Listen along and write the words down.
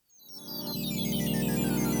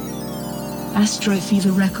Astro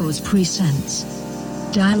Fever Records presents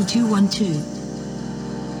Dial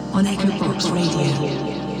 212 on Echo Box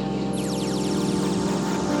Radio.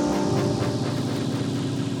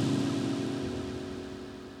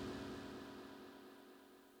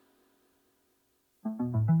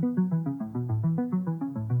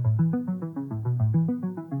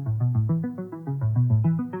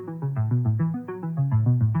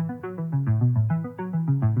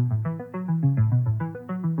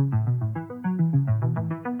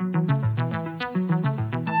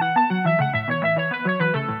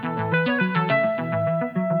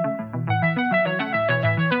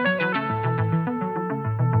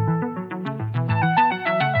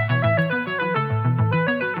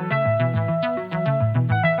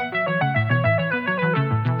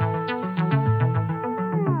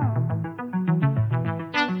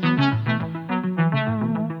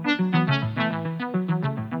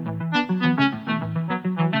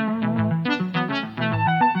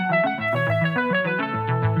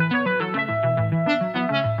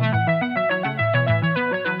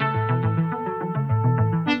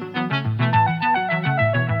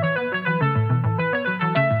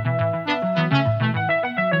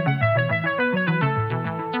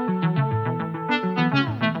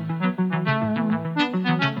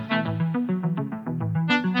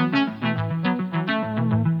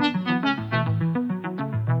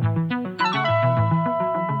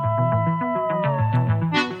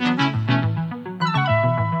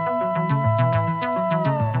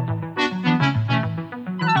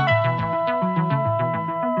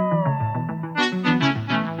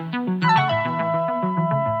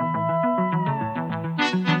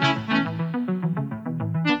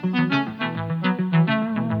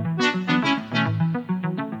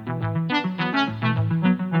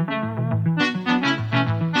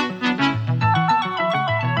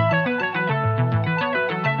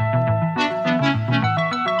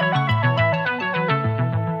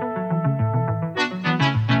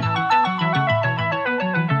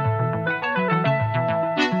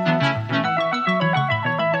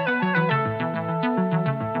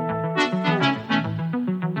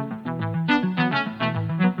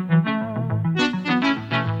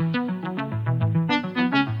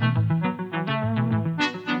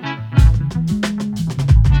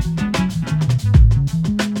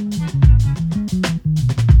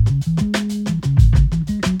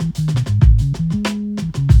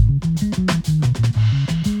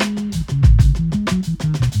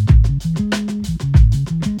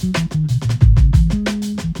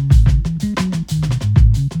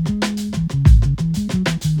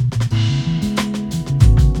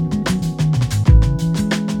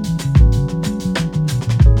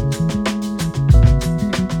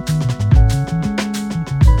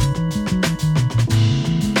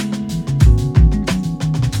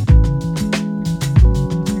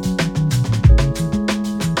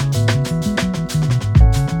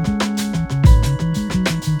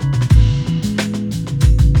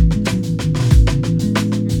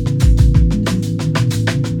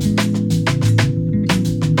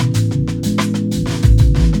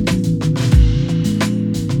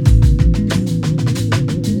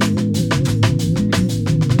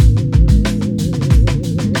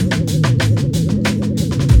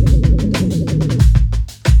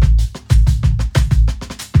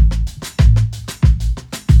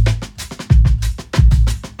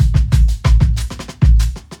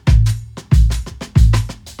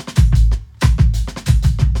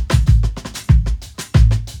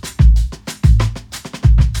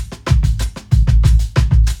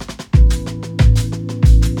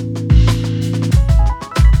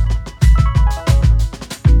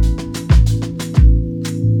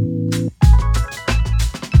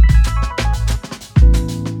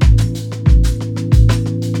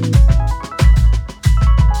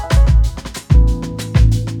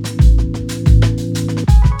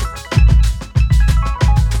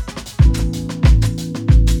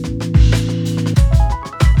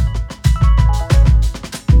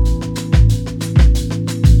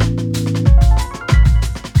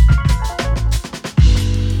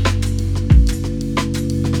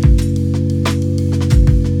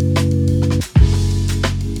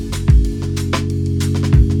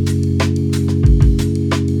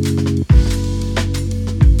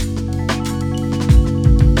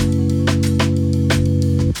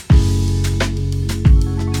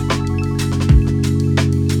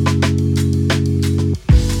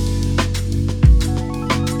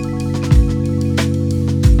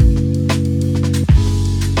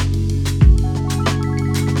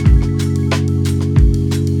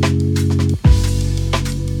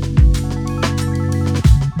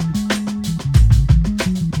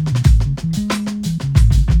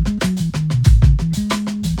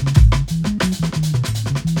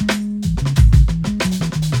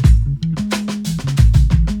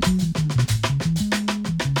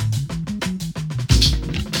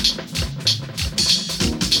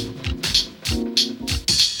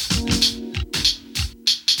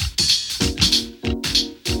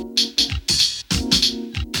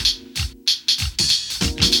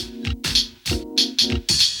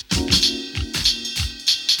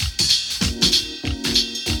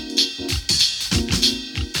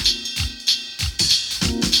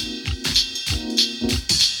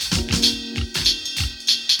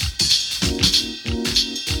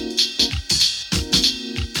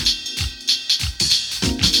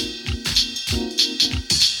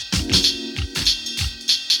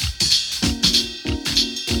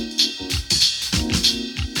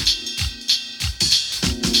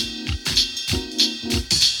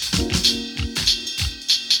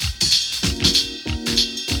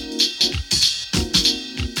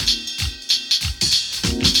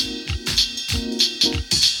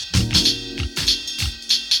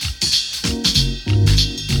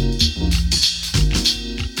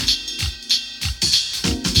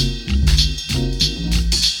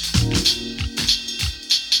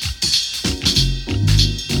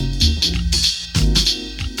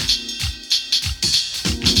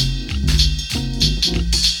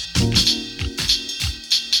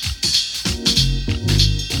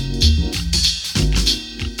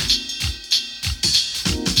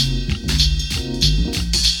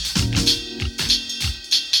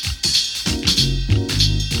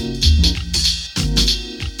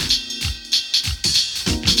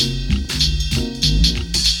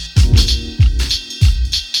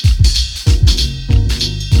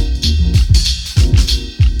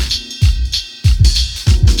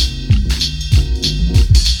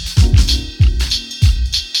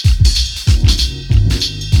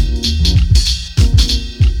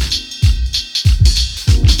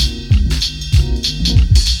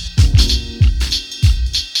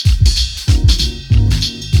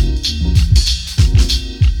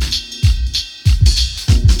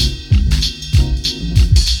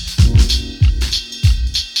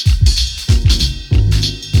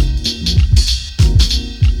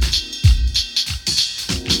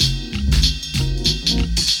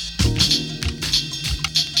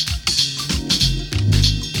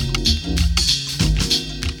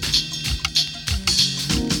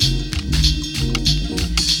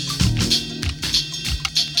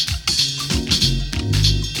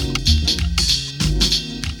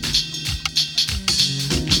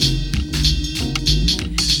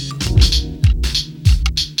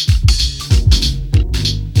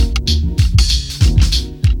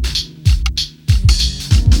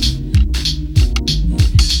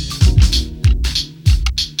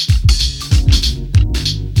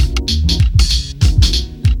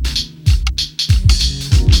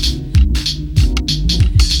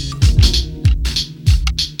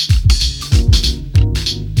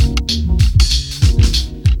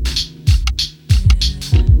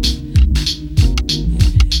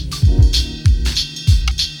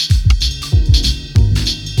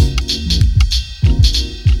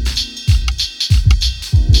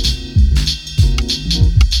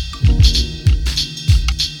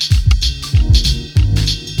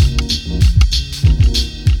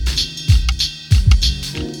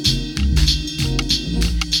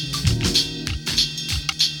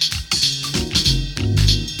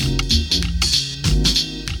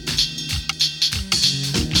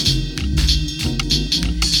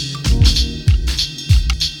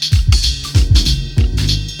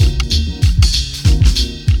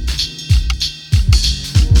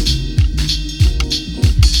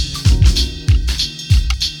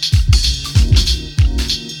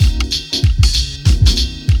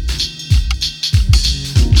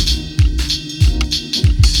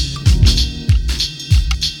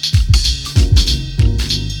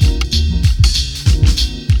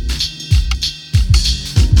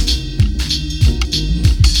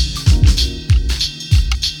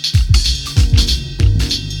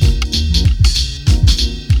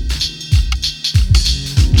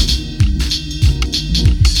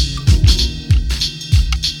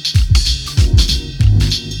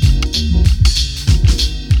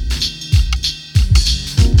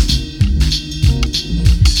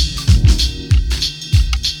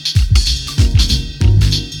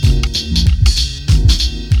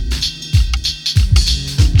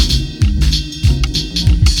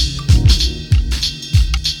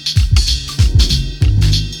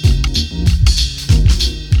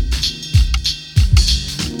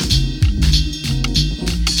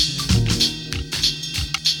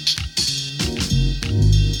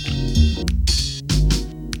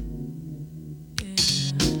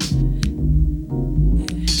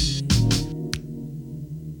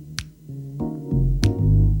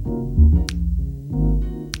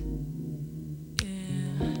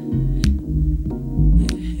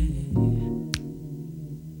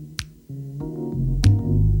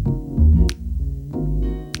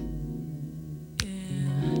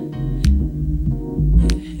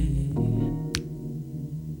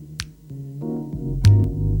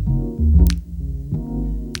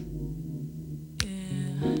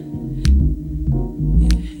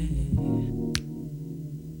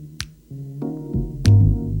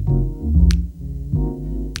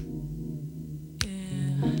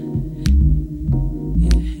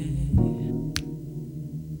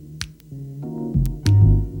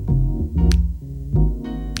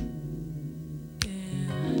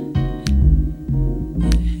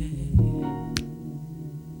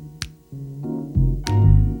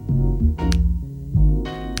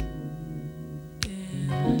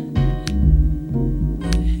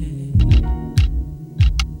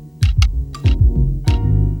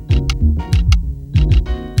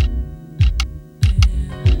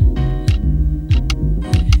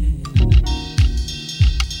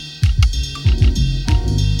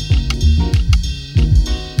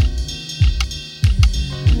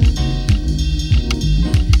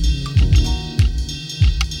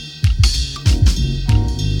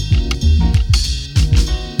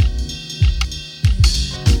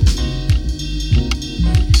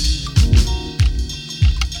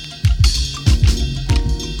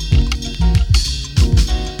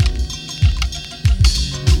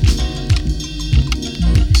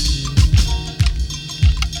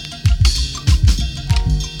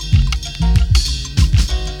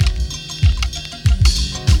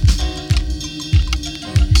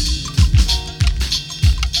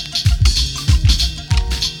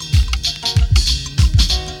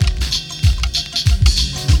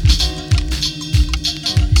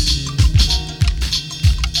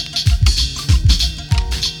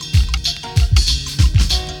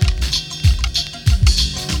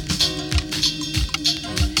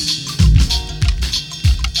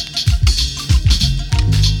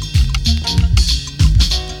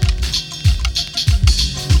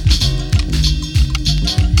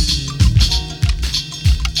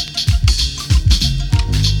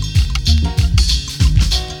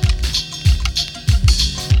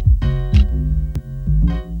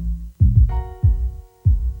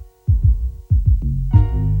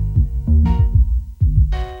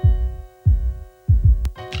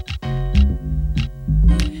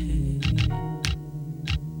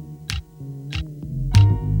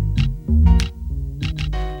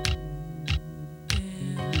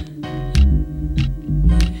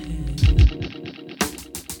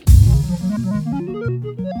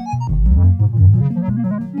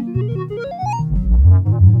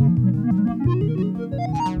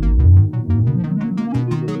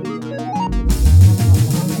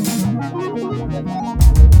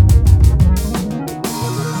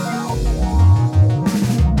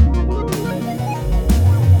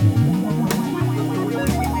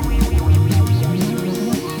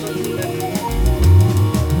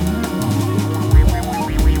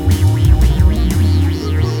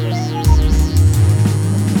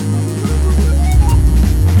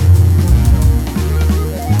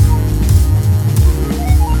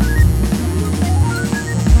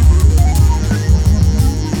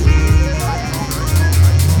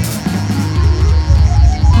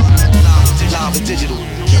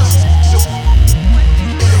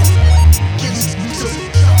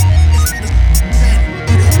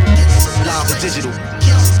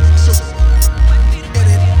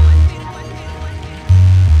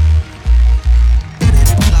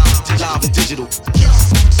 digital.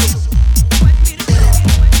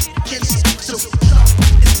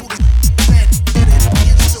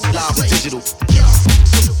 Live and digital.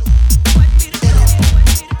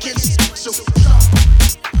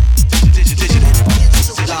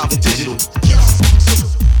 Live and digital.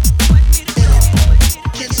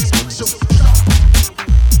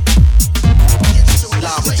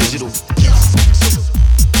 Live and digital.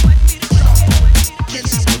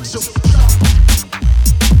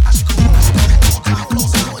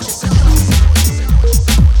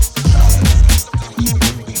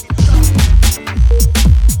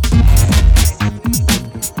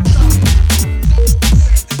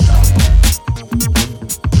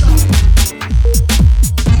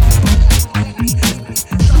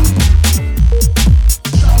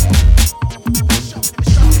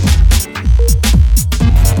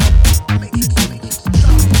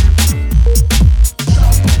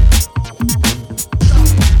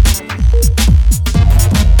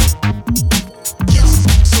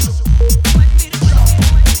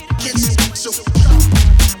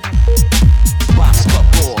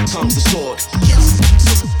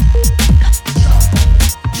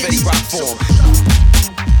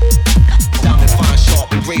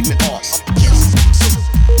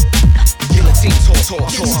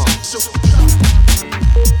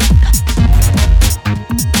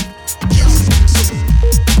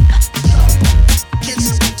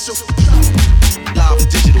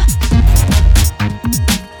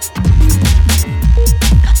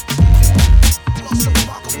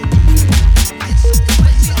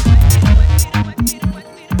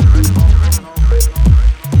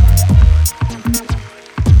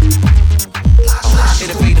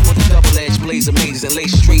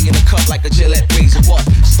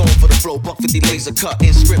 Cut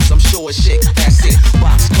in scripts, I'm sure as shit. That's it.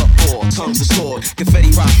 Box cut ball, tongues of sword,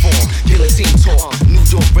 confetti rock form, guillotine tour, New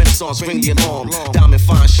York Renaissance, ring the alarm. Diamond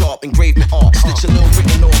fine, sharp, engraving art. Stitch a little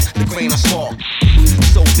written off the grain I spark.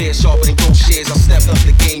 So dead, sharper than gold shares. I stepped up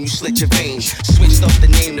the game, you slit your veins. Switched up the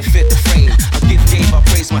name to fit the frame. I give game, I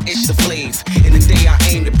praise my itch to flave. In the day I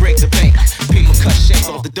aim to break the bank. Paper cut shapes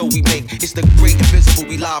off the dough we make. It's the great invisible,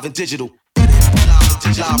 we live and digital.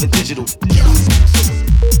 Live and digital.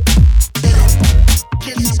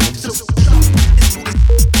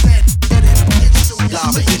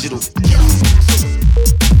 Live and digital.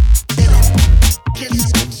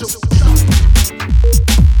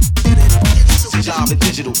 Live and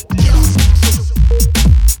digital.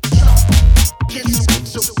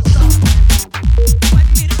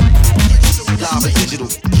 Live and digital.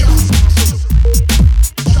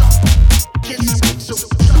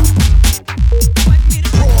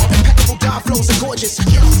 Raw, impeccable, dive flows are gorgeous.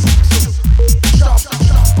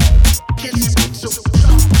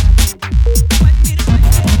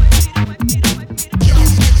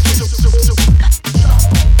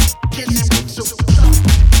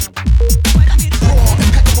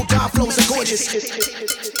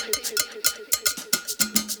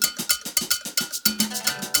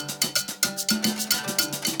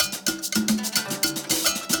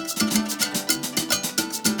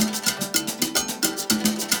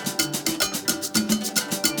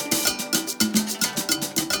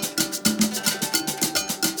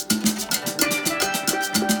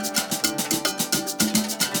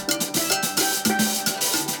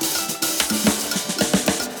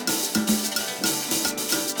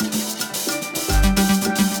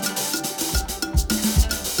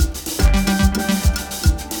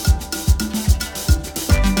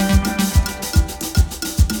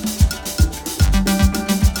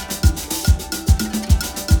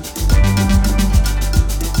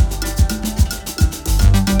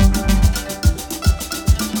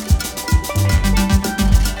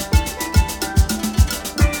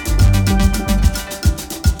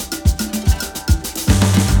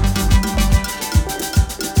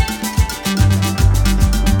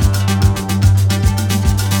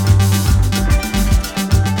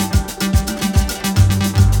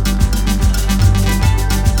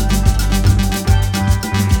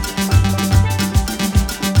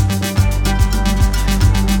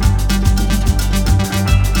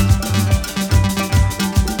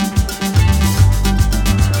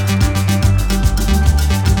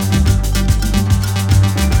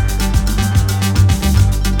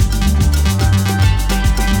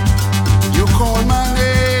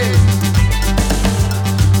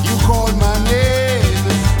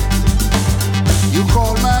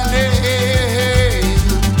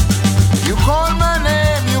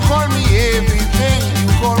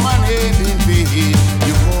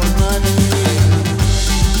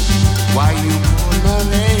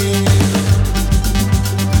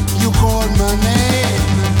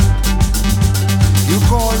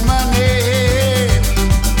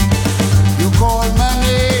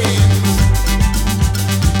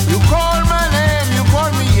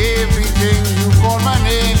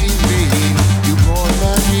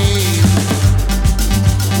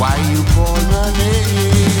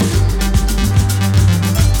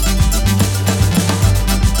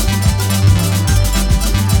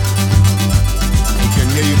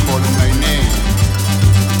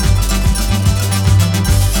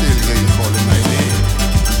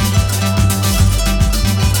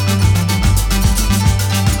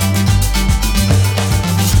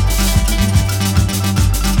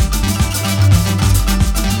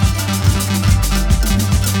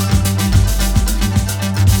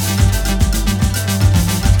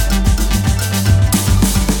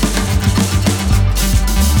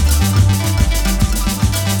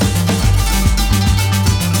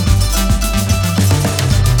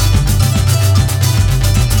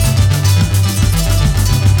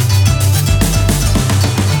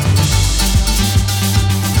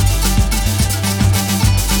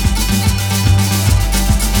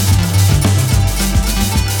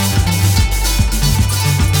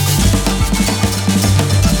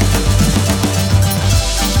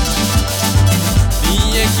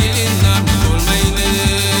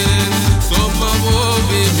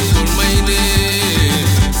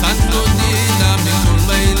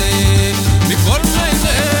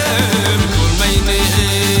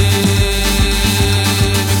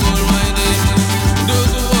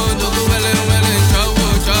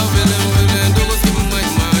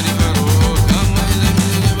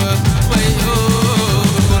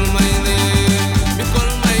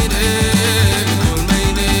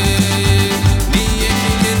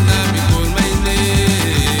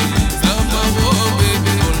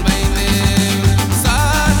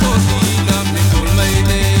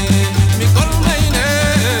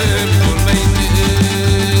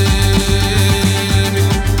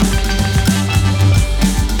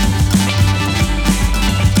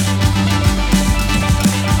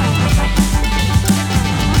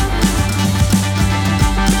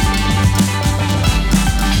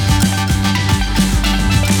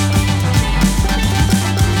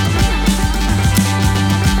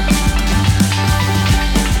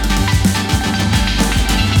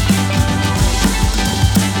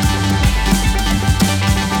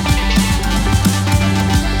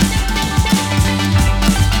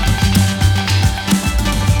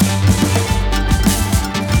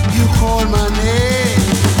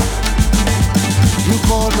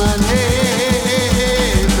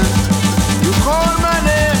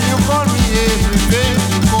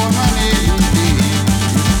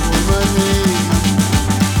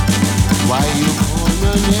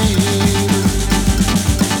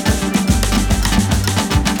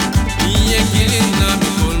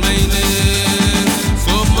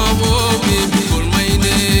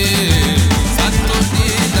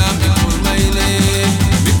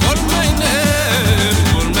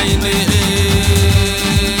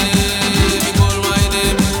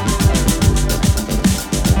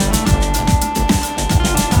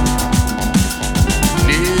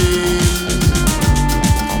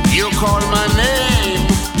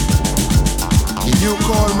 you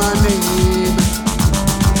call my name?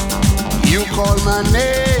 You call my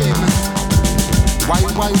name. Why you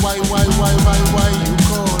call my name?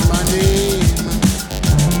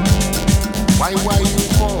 Why you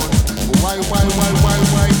call? Why you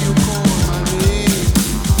call my name?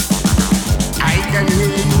 I can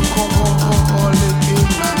hear you calling my name.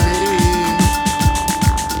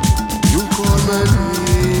 You call my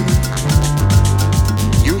name.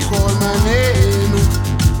 You call my name.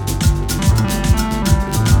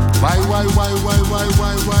 Why you call my name?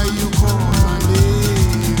 Why you call my name?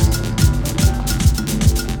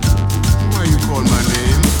 Why you call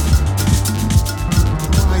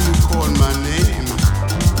my name?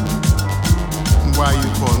 Why you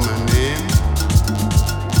call my name?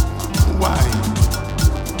 Why?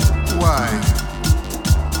 Why?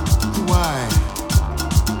 Why?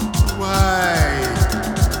 Why?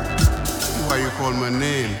 Why you call my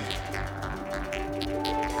name?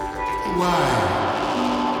 Why?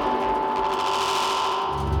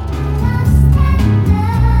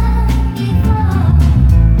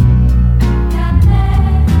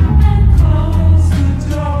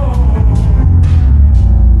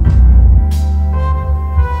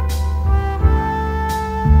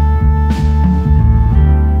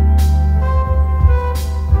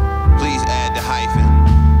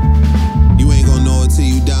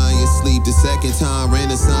 The second time,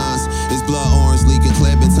 Renaissance. It's blood orange leaking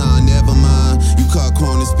Clementine. Never mind. You cut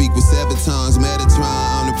corners, speak with 7 times. Metatron,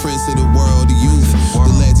 I'm the prince of the world, the youth.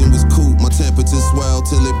 The legend was cool. My temperature swelled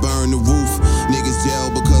till it burned the roof. Niggas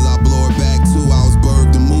jail because I blow it back too. I was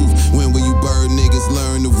bird to move. When will you bird? Niggas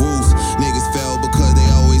learn the rules. Niggas fell because they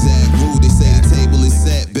always act rude. They say the table is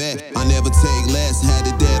set back. I never take less. Had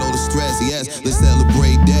the dead or the stress. Yes, let's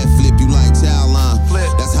celebrate that. Flip you like child line.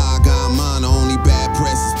 That's how I got mine. The only bad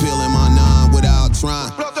press is peeling my without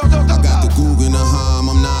trying. I got the Google in the hum,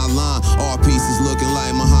 I'm not lying. All pieces looking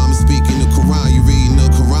like Muhammad speaking the Quran. You reading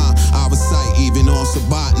the Quran, I recite even on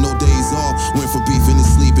Shabbat, no days off. Went from beefing and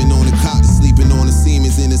sleeping on the cot to sleeping on the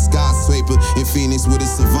Siemens in the skyscraper in Phoenix with a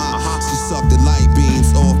savant. She sucked the light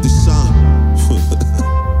beams off the sun.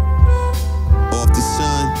 Off the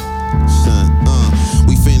sun.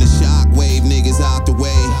 We finna shockwave niggas out the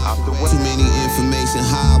way. Too many information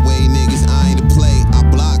highway niggas, I ain't to play. I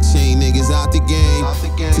blockchain niggas out the game.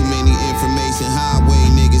 Too many information highway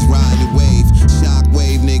niggas riding the wave.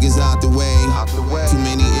 Shockwave niggas out the way. Too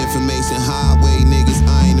many information highway niggas,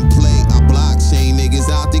 I ain't to play. I blockchain niggas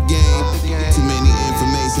out the game. Too many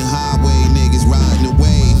information highway niggas riding the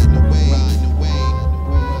wave.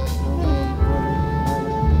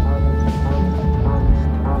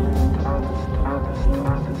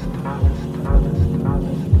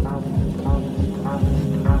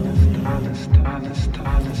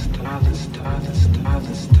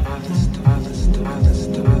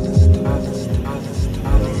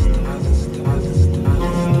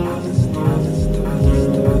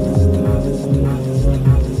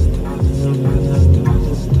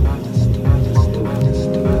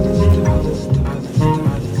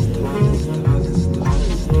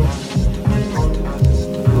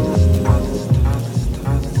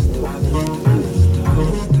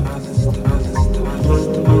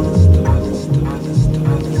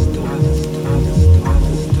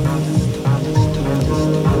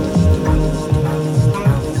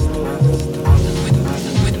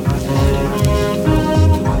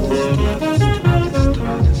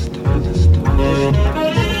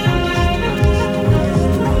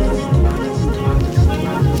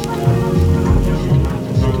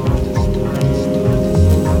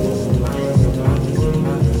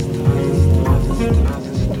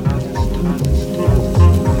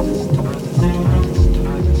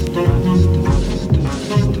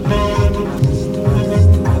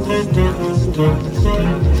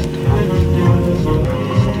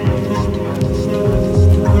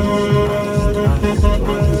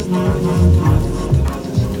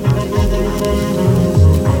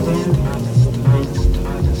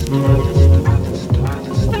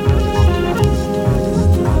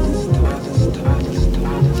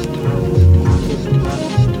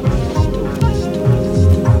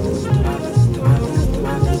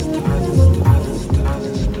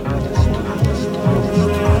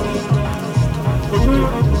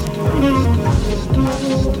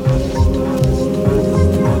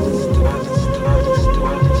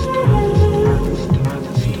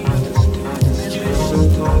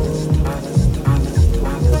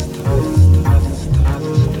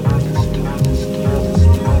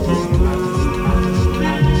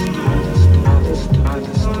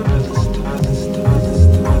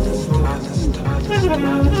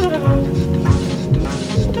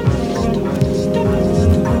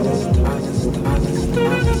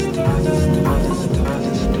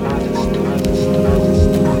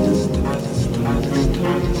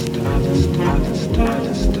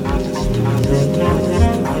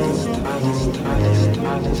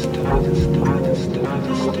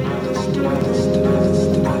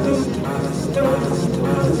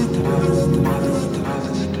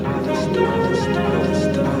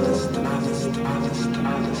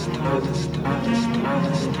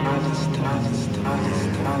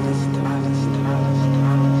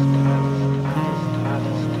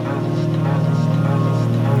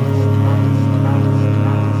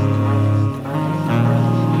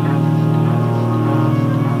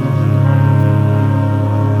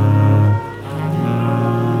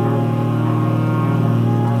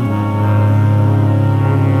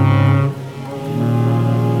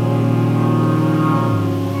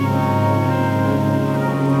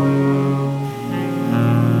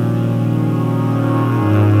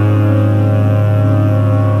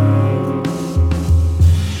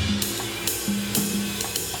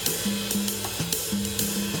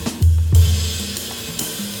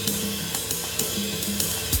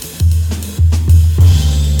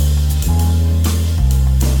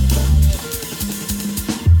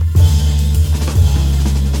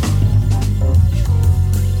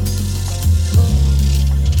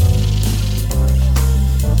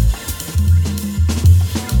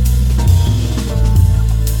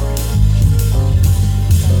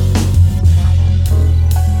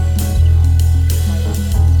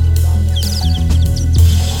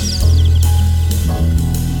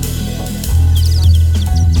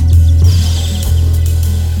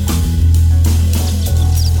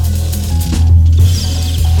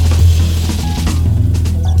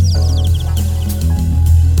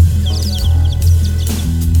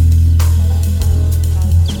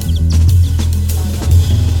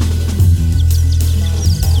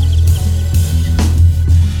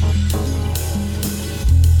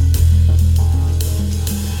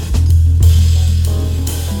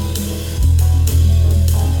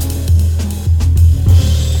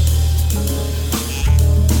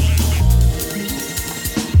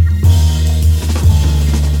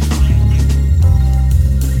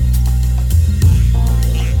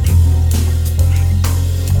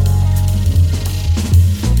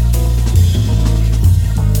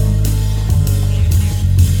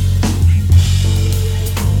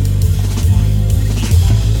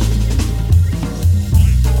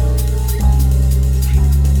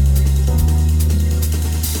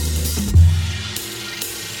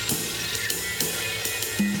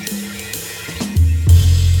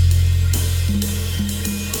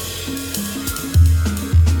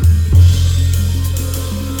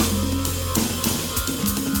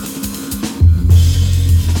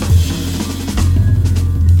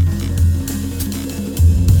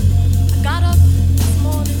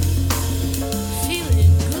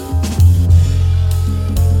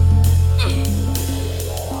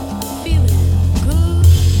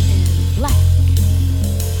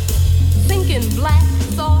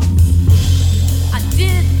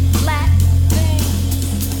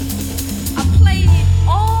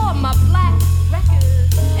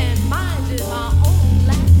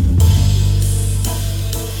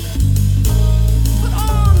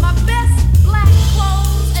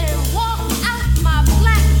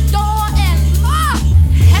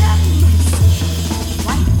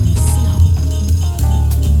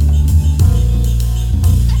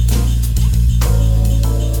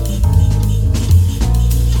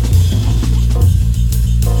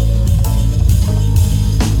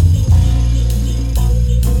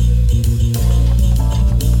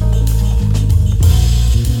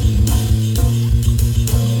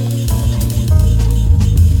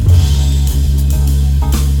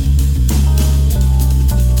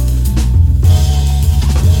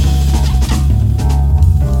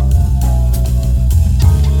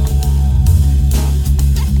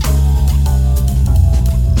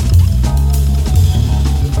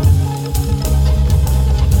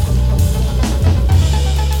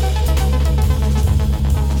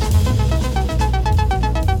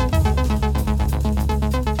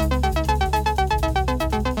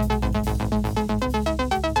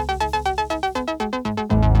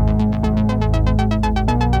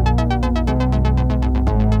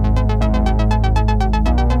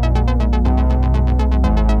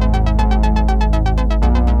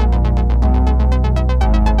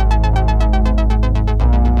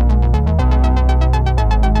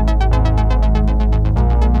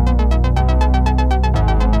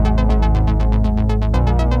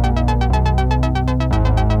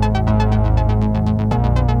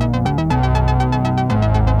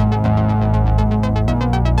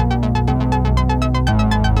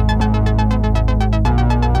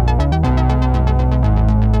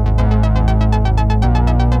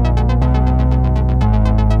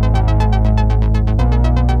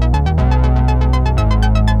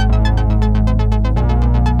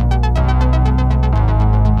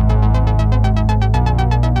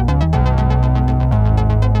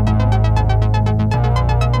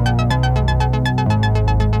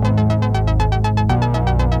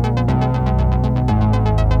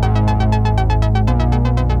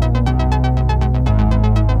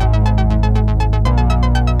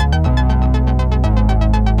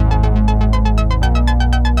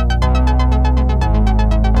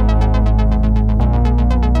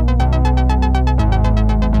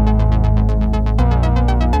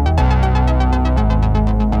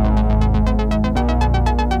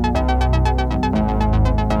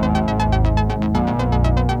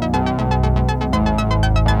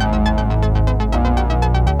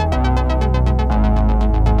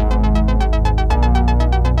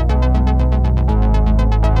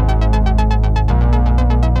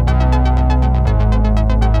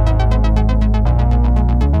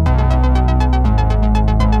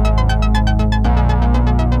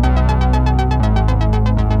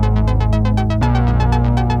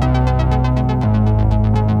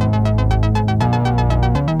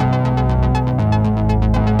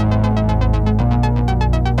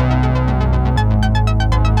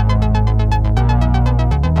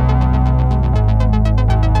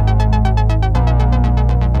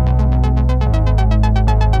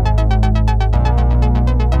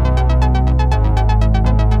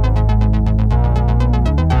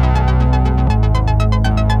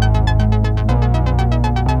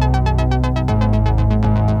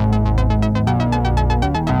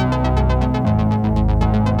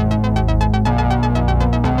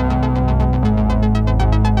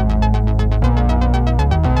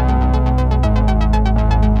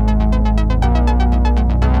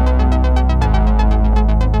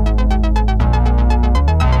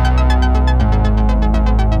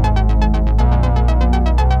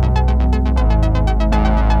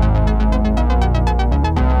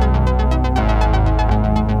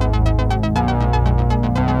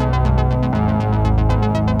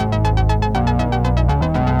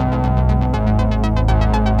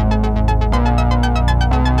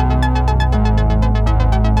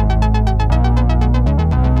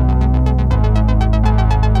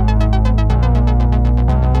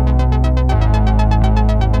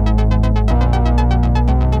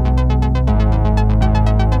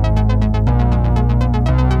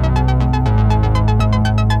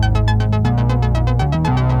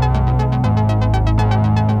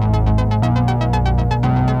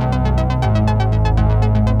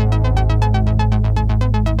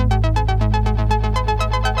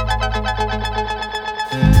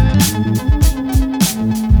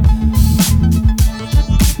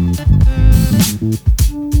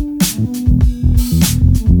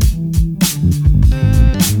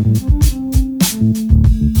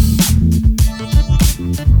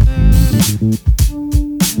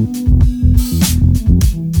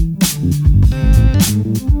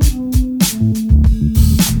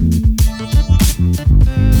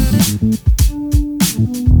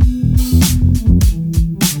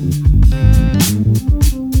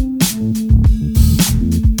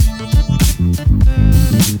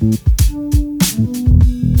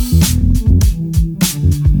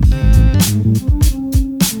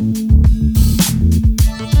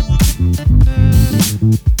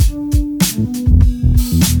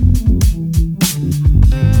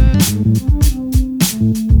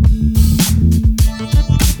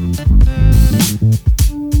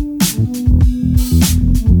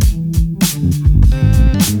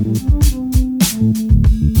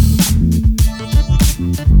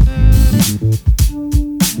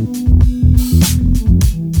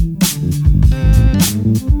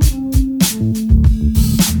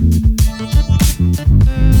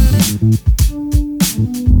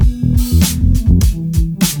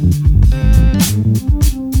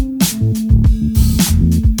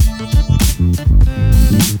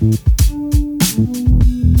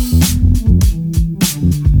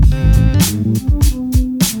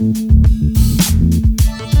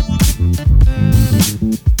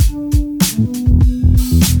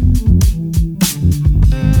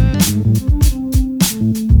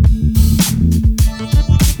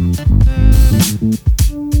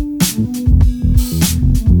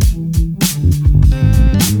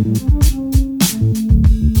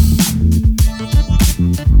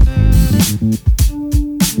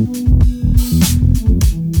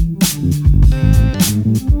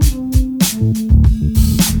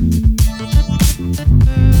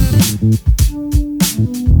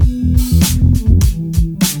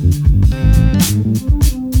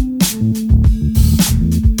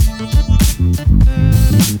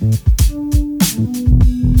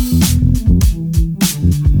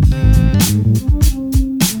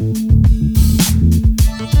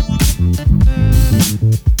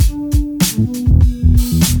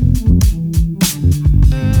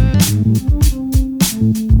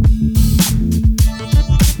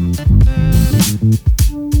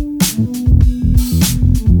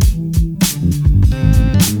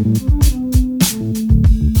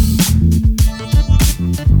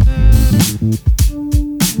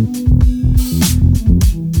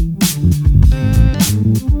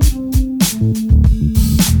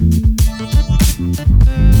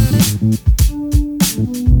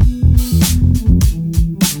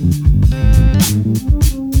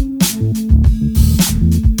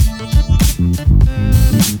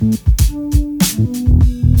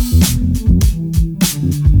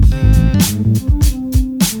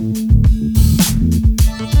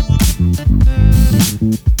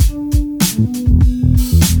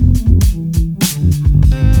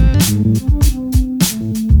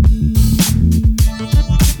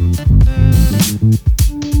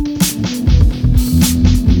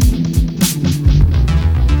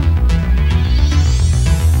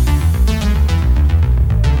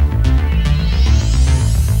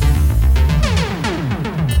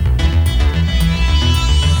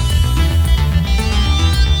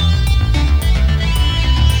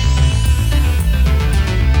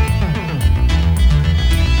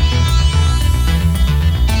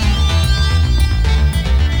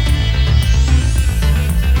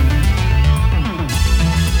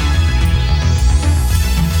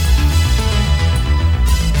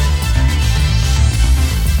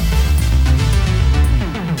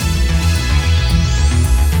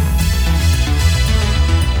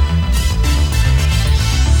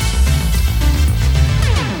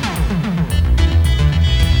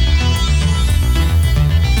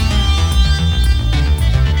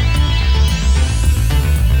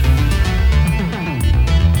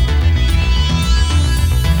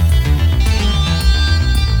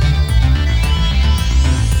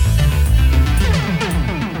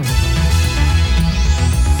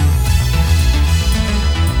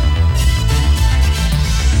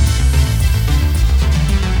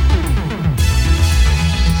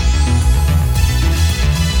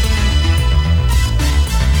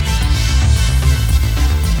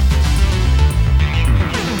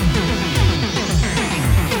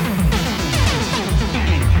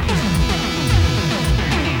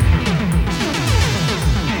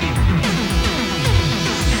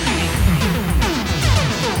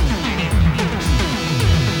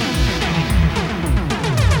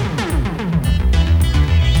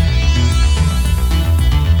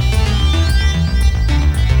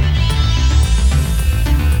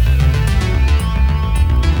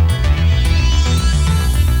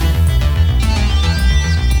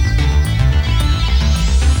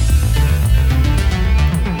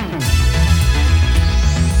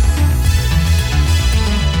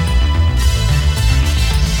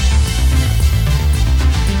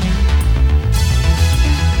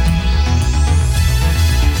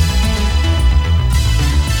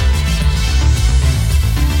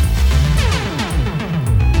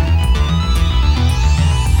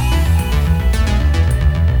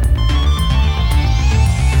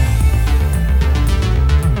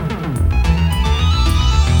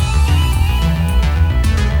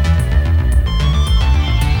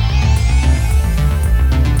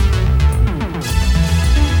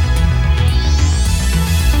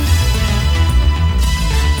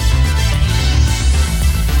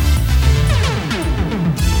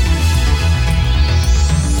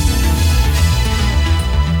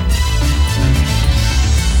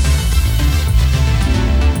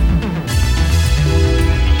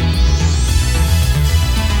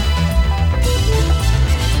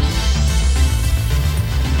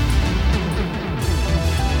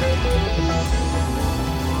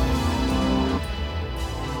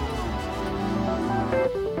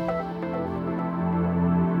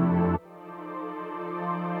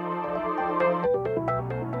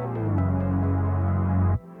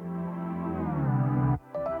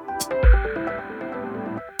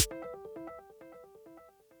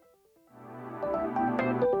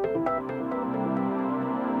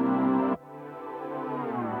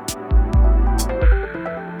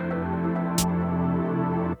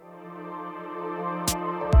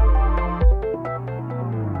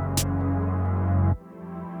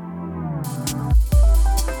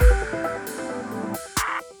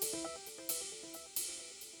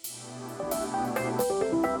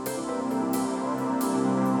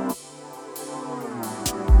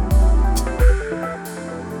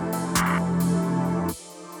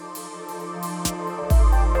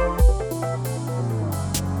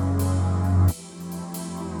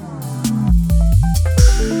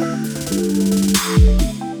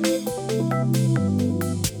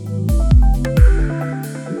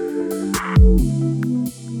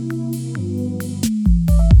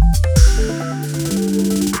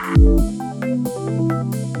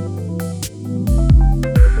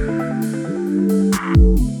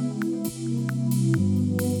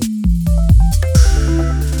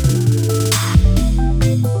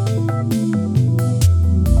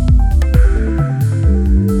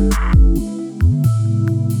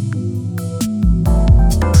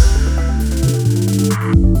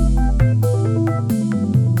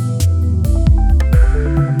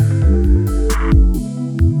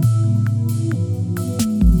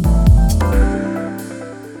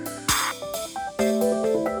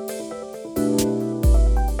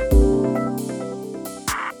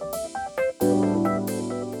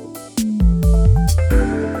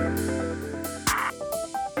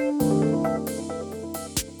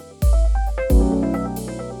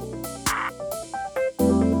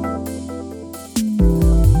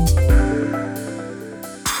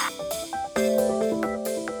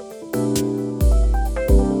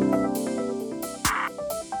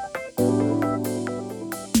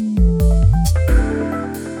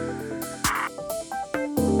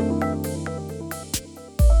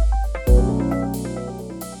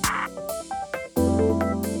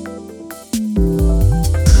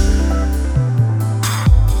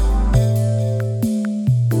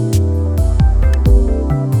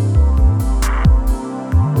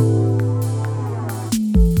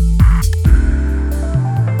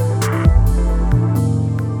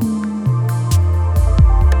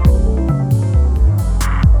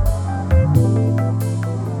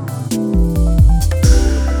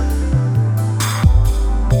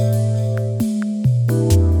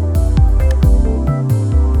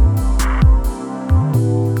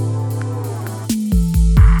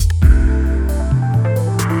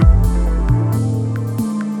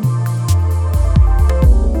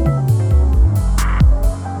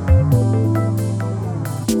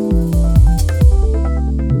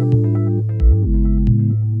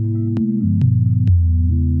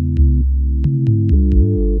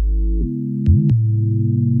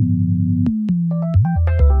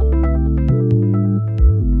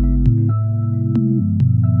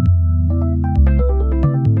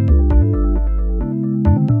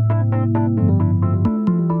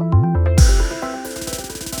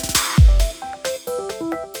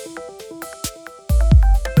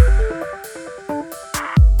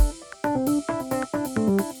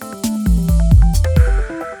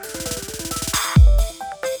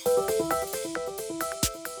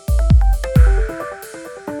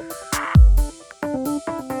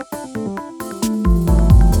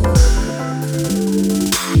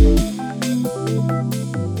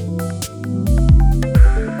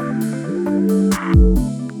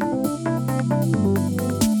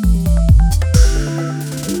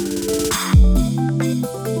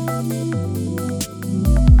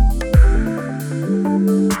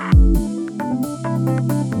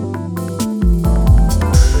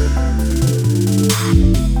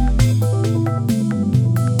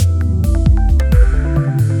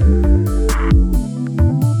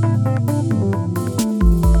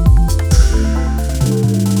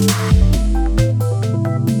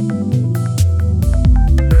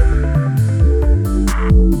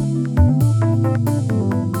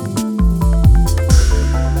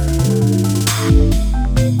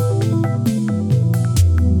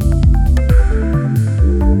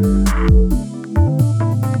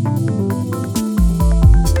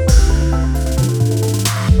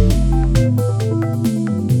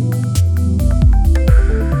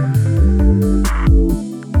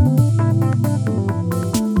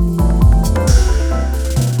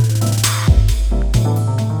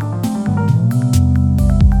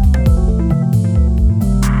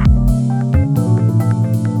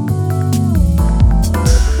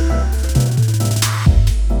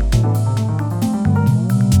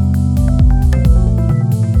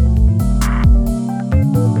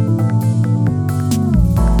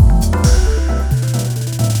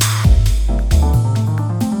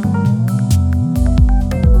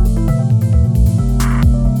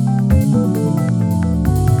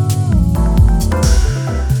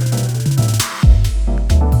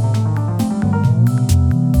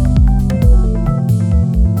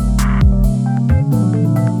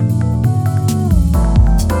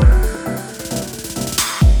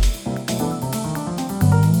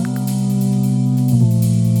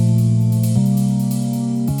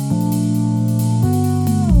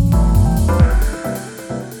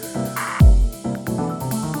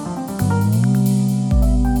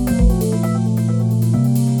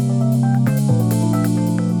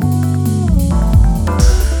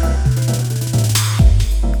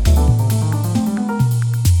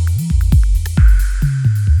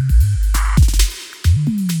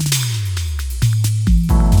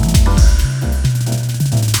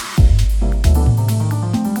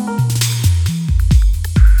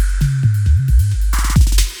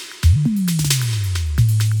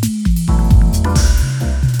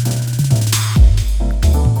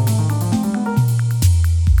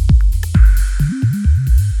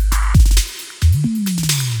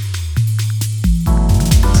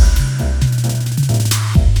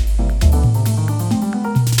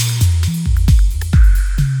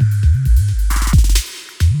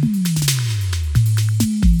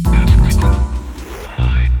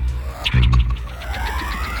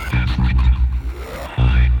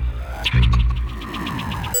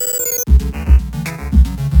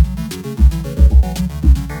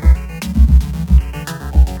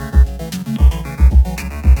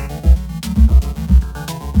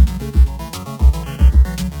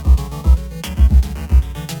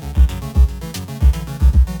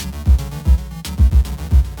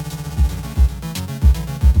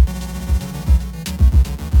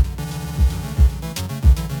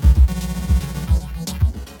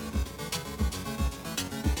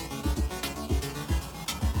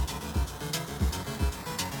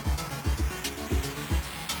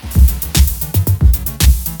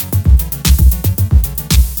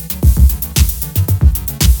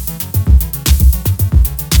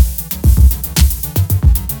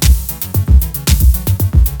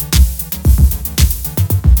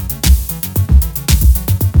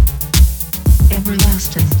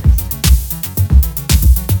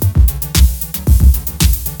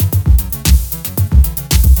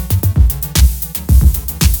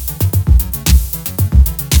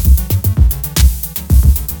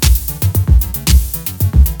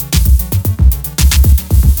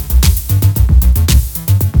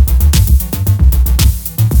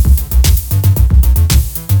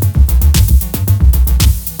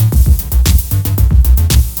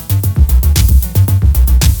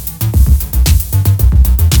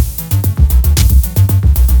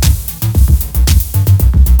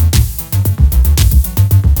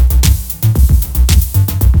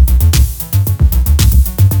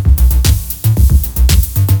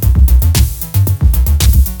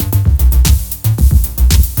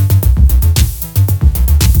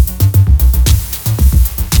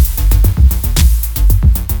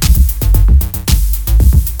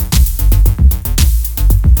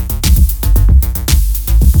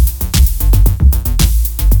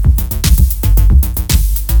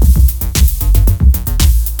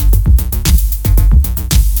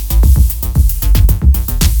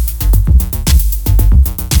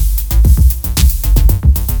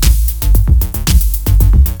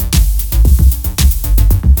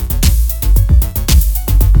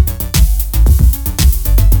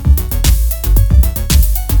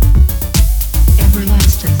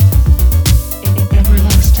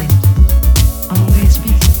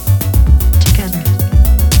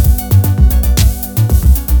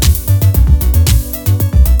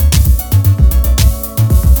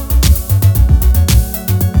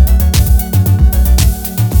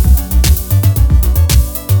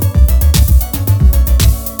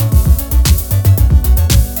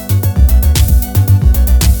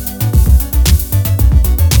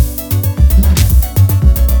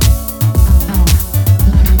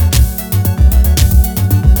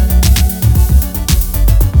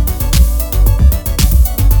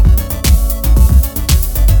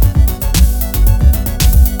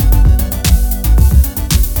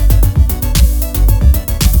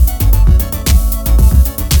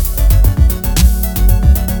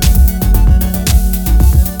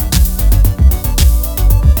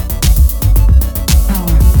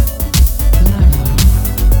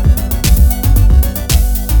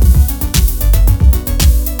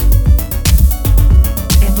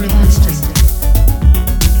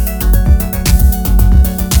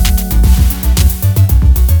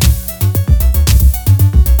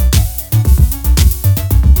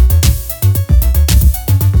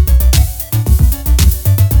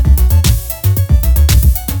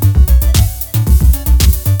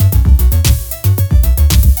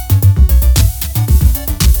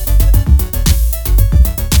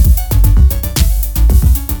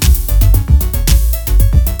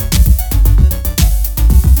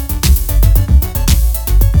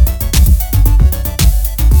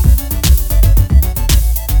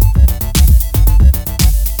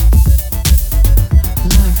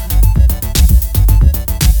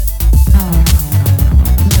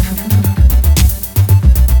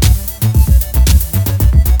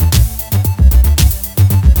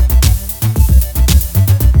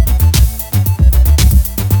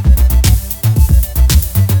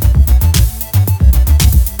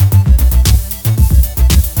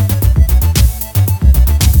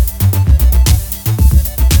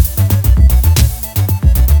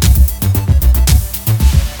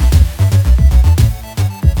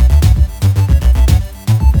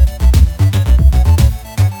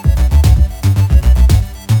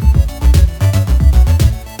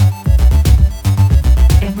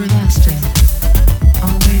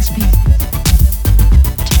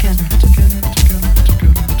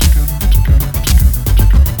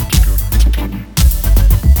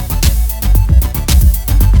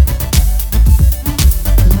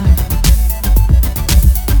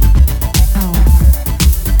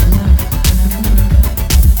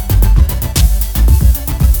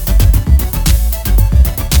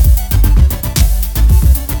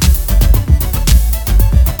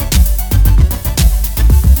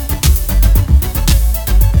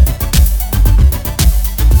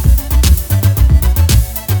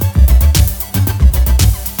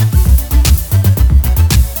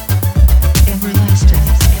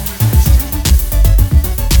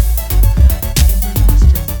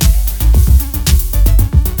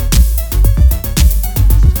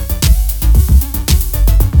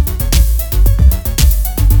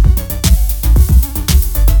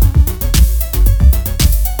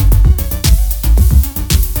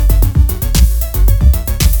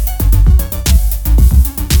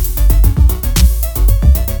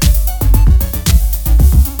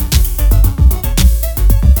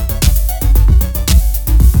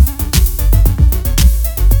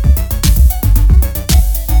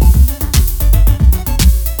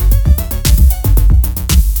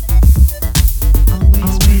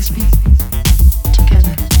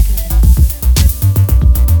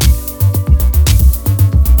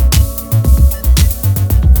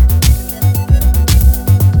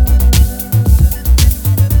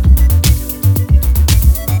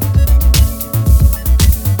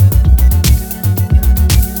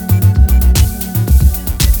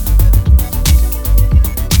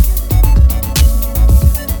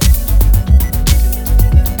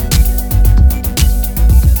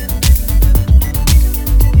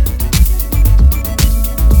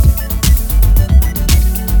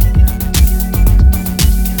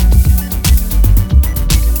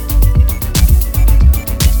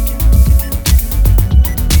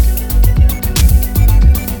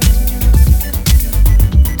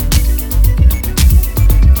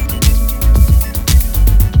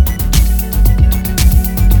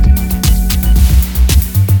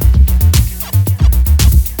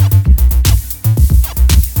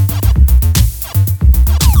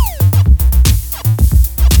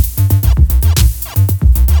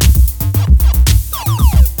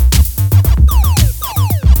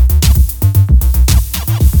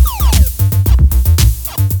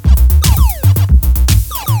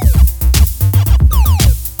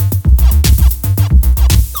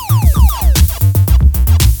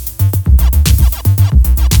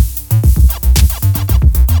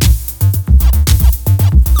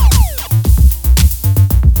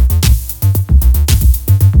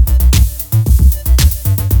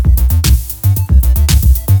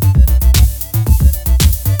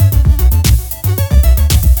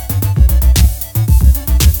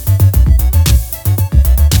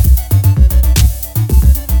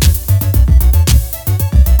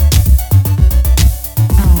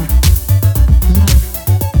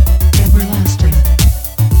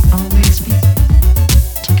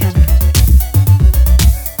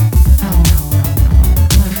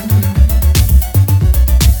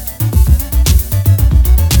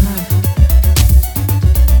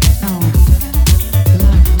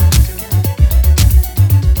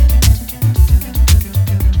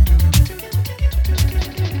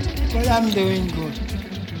 I'm doing good.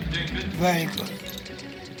 Doing good? Very good.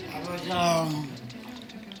 I was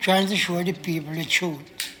trying to show the people the truth.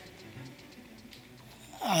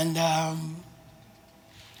 And at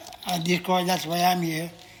this point, that's why I'm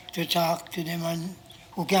here, to talk to them and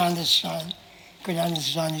who can understand, could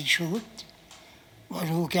understand the truth, but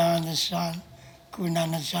who can understand, couldn't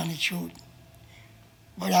understand the truth.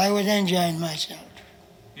 But I was enjoying myself.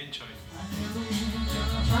 Enjoy.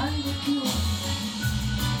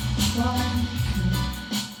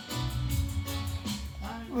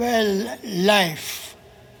 Well, life.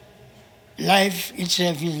 Life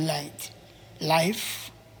itself is light. Life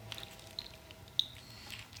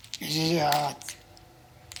is the heart.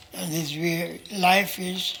 And this is where life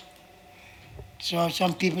is. So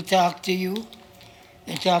some people talk to you,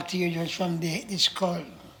 they talk to you just from the skull.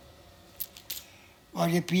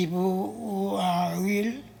 But the people who are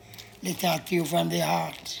real, they talk to you from the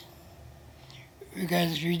heart.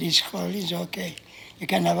 Because with the skull is okay. You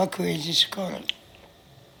can have a crazy skull.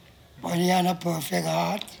 But you have a perfect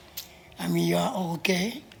heart. I mean, you are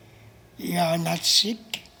okay. You are not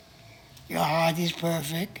sick. Your heart is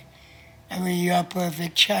perfect. I mean, you are a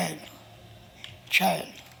perfect child.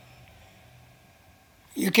 Child.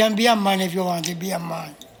 You can be a man if you want to be a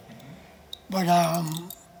man. But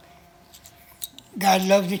God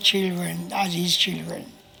loves the children as his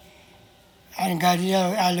children. And God is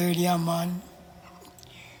already a man.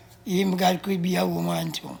 Even God could be a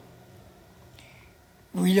woman too.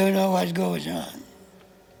 We don't know what goes on.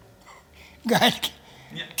 God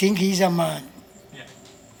think he's a man. Yeah.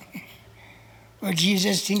 But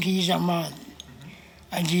Jesus think he's a man.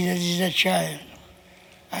 And Jesus is a child.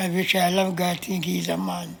 And every child of God think he's a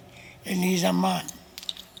man. And he's a man.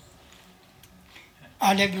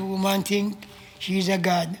 And every woman think she's a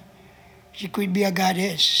God. She could be a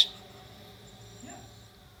goddess.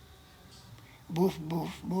 Boof,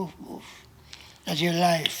 boof, boof, boof. That's your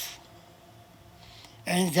life.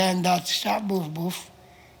 Anytime that stop boof, boof,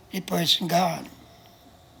 the person gone.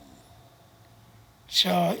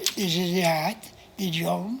 So this is the heart, the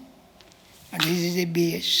drum, and this is the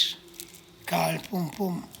bass, called pum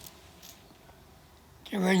pum.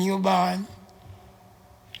 So when you're born,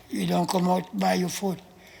 you don't come out by your foot,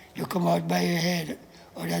 you come out by your head,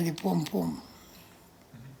 or by the pum pum.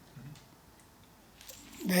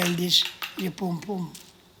 Well, this, the pum pum.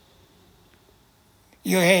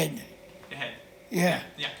 Your head. The head. Yeah.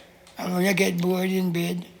 Yeah. And when you get bored in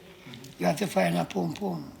bed, you have to find a pum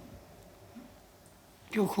pum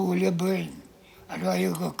to cool your brain. Otherwise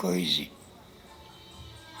you go crazy.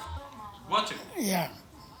 Water. Yeah.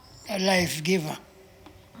 A life giver.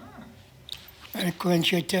 And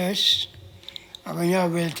quench your thirst. And when you're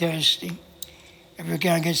well thirsty, if you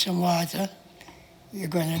can't get some water, you're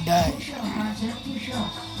gonna die.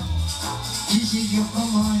 This is your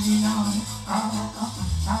command now.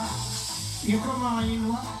 Your command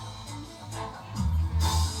what?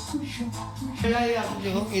 What I have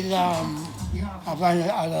to do is have a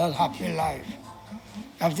happy life. You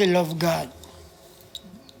have to love God.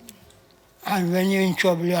 And when you're in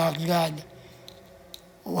trouble, you ask God,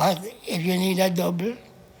 what if you need a double?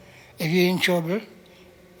 If you're in trouble,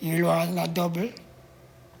 you want a double.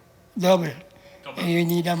 Double. And you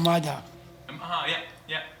need a mother. Yeah,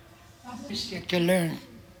 yeah. Mistake to learn.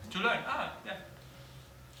 To learn, yeah.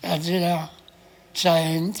 That's it,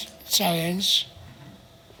 science.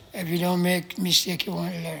 If you don't make mistake, you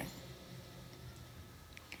won't learn.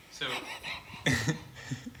 So,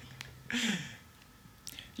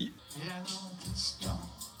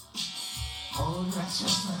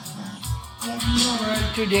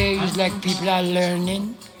 today is like people are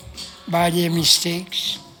learning by their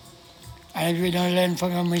mistakes. And if you don't learn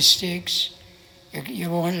from your mistakes, you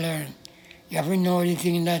won't learn. You have to know the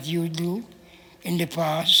thing that you do in the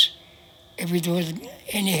past. If it was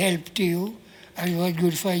any help to you, and it was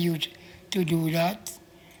good for you to do that.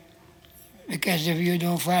 Because if you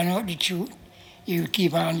don't find out the truth, you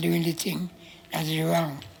keep on doing the thing that is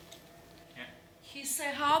wrong. He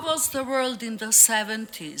said, how was the world in the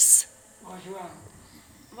 70s? What's wrong?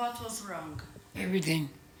 What was wrong? Everything.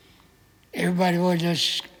 Everybody was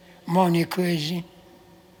just money crazy,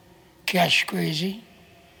 cash crazy,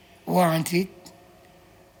 want it.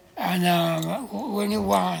 And when you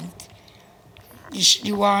want,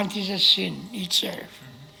 the want is a sin itself.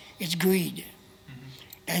 It's greed.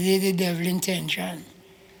 That is the devil's intention,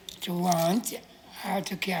 to want or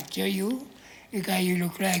to capture you, because you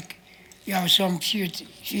look like you have some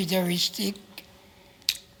futuristic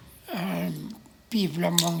people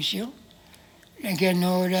amongst you. Like you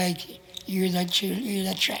know, like you're the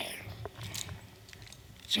child.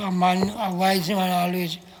 So a wise man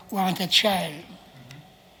always want a child.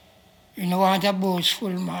 You don't want a boastful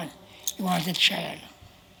man. You want a child.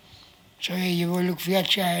 So you will look for a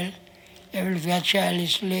child. You will look for a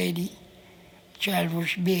childless lady, a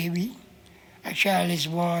childless baby, a childless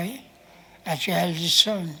boy, a childless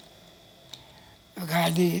son.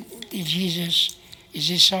 Because the Jesus is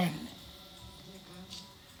his son.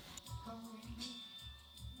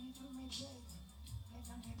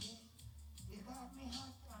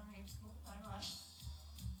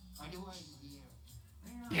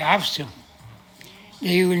 You have to.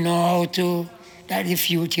 You will know how to, that the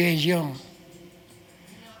future is young.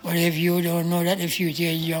 But if you don't know that the future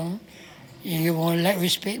is young, you won't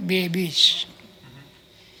respect babies.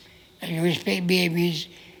 And you respect babies,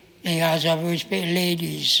 then you also have to respect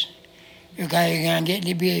ladies. Because you can't get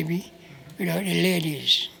the baby without the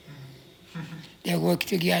ladies. They work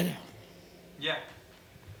together. Yeah.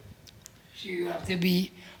 So you have to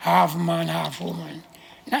be half man, half woman.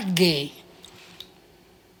 Not gay.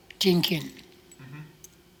 Thinking.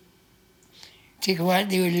 Think what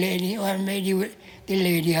the lady, what made the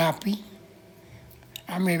lady happy.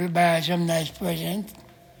 And maybe buy her some nice present.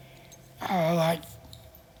 Or what?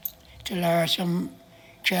 Tell her some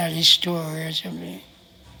childish story or something.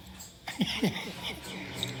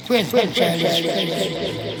 Childish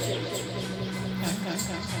story.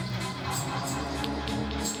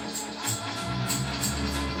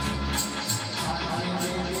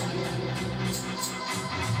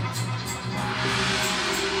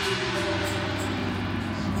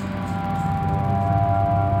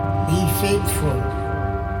 Faithful,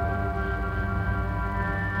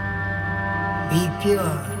 be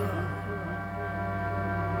pure,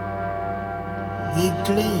 be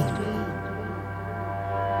clean,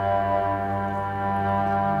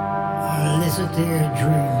 and listen to your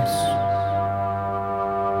dreams.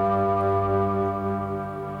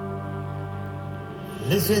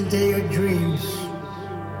 Listen to your dreams.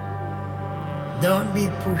 Don't be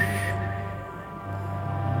pushed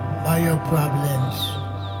by your problems.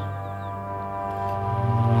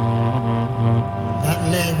 Not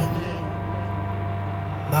led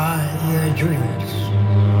by your dreams.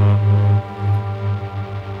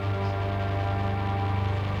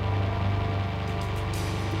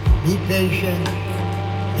 Be patient,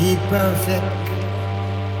 be perfect,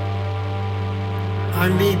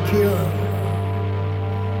 and be pure,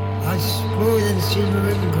 as smooth and silver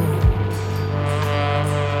and gold.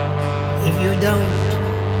 If you don't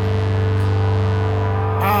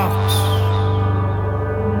ask,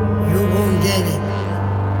 you won't get it.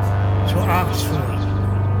 So ask for it.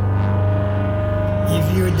 If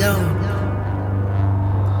you don't,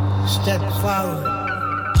 step forward.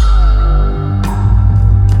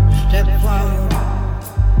 Step forward.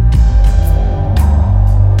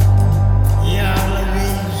 You're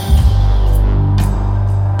always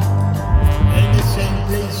in the same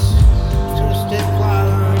place. So step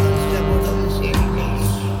forward and step out of the same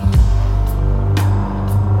place.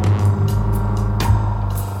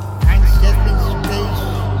 And step in space.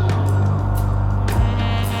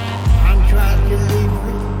 And try to live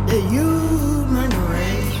the human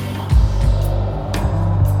race.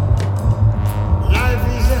 Life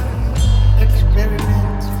is an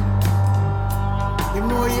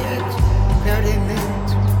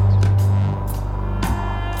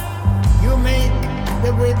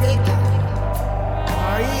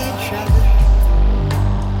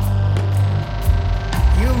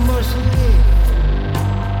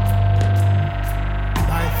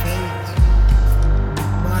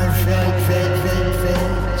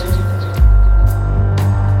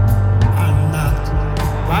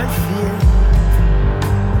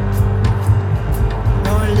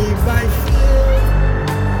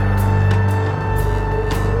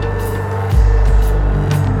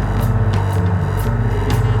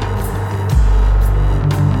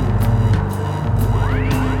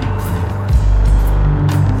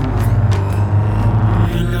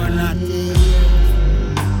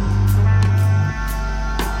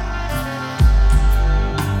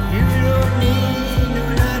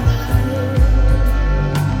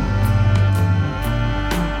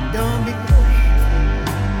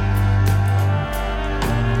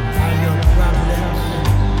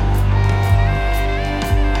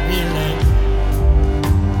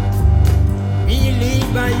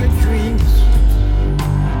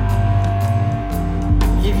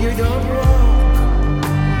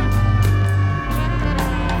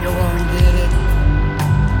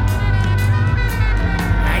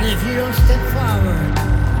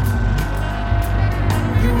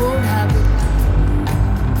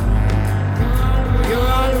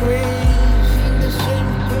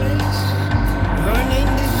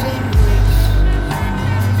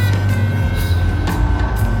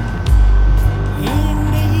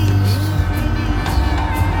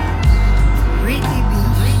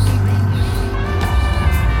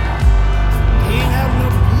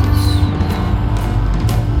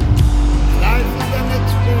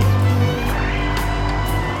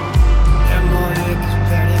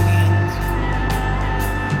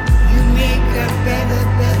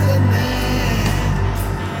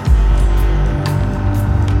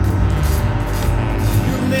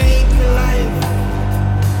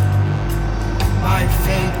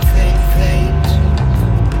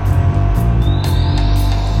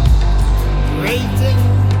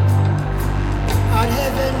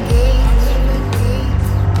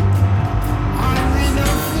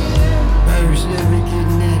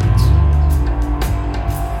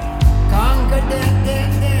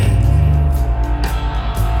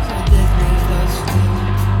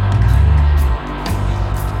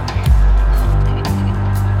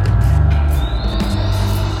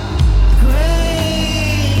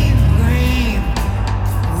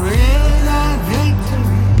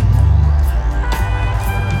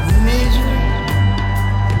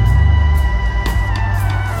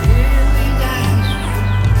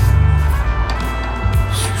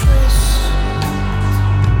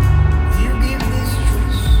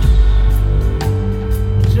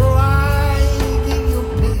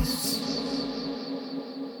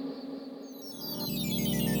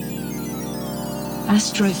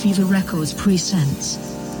Astro Fever Records presents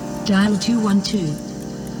Dial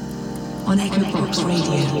 212 on Echo Box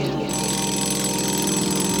Radio.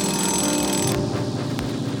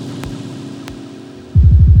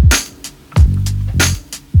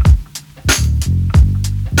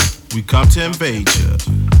 We come to invade you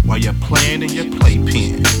while you're playing in your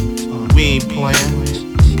playpen. We ain't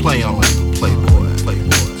playing, play on like a playboy.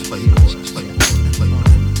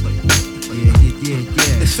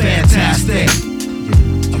 It's fantastic.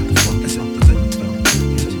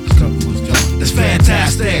 It's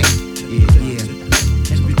fantastic.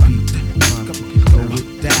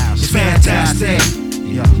 It's fantastic.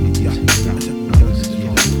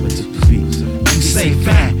 You say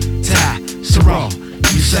fantastic.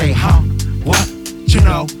 You say, huh? What? You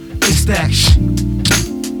know, it's that shit.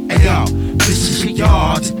 Hey yo, this is for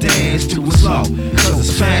y'all to dance to it slow, cause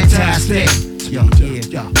it's fantastic. Yo,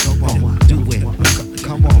 come on, do it.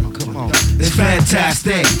 Come on. It's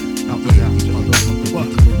fantastic.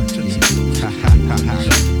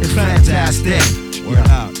 It's fantastic. Word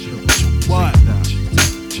out. What?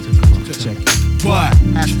 What?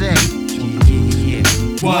 Fantastic.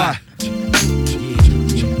 What?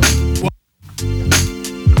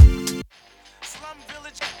 Slum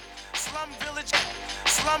village.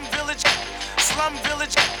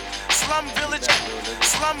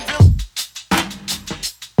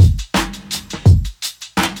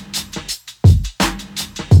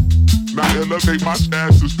 Now elevate my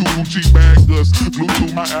status, do Gucci baggers,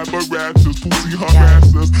 Bluetooth my apparatus, pussy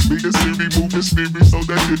harassers, me and Siri moving spirit so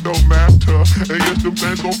that shit don't matter. And yes, them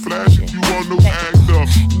things gon' flash if you want no actor.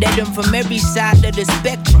 Dead them from every side of the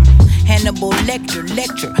spectrum. Hannibal Lecter,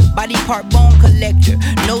 body part bone collector.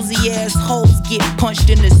 Nosy ass hoes get punched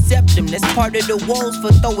in the septum. That's part of the woes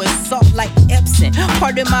for throwing salt like Epsom.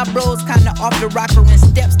 Part of my bros kinda off the rocker and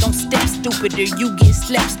steps. Don't step stupid or you get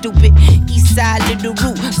slept stupid. East side of the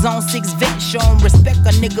root, zone 6 vet. Show 'em respect,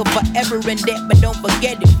 a nigga forever in debt. But don't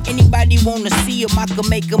forget it, anybody wanna see him, I can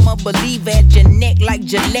make him a believer at your neck like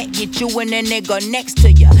Gillette. Get you and a nigga next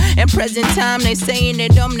to ya. In present time, they saying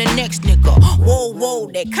that I'm the next nigga. Whoa,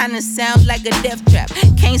 that kinda sounds like a death trap.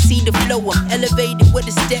 Can't see the flow, I'm elevated where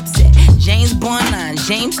the steps at. James Bond 9,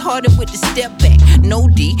 James Harden with the step back. No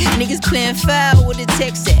D, niggas playing foul with the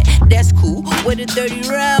text at. That's cool, with a 30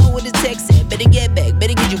 round with the text at. Better get back,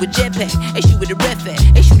 better get you a jetpack. They shoot with a ref at,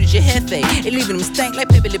 they shoot at your hefe. They leaving them stank like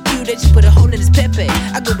Pepe Le Pew, they just put a hole in his pepe.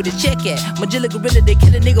 I go with a check at, Magilla Gorilla, they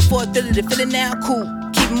kill a nigga for a thriller, they feeling now cool.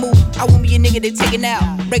 Keep moving, I want me a nigga they taking out,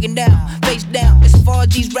 breaking down, face down. As far as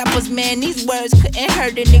these rappers, man, these words couldn't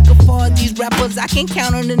hurt a nigga. For these rappers, I can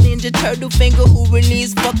count on the Ninja Turtle finger who really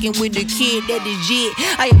is fucking with the kid that is jit.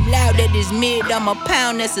 I am loud, that is mid, I'm a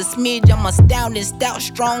pound, that's a smidge. I'm astounding, stout,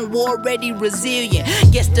 strong, war ready, resilient.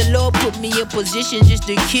 Yes, the Lord put me in position just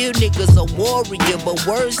to kill niggas, a warrior. But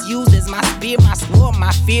words used as my spear, my sword,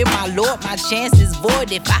 my fear, my Lord, my chance is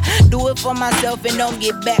void. If I do it for myself and don't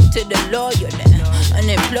get back to the lawyer, then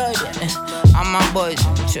unemployed, then all my boys.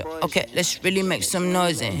 Okay, let's really make some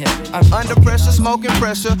noise in here. Under pressure, smoking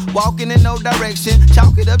pressure, walking in no direction.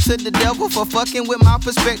 Chalk it up to the devil for fucking with my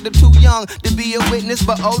perspective. Too young to be a witness,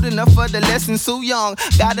 but old enough for the lesson. Too young.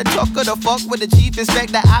 Gotta talk or the fuck with the chief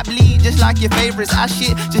inspector. I bleed just like your favorites. I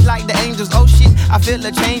shit just like the angels. Oh shit, I feel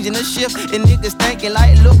a change in the shift. And niggas thinking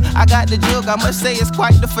like, look, I got the jug. I must say it's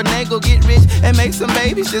quite the finagle. Get rich and make some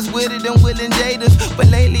babies just with it and Will and Jaders. But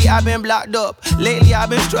lately I've been blocked up. Lately I've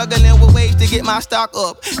been struggling with ways to get my stock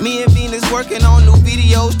up. Me and Venus working on new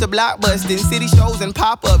videos to blockbusting city shows and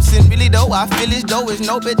pop-ups. And really though, I feel as though it's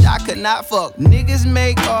no bitch I could not fuck. Niggas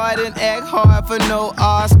make art and act hard for no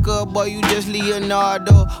Oscar. Boy, you just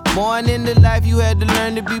Leonardo. Born into life you had to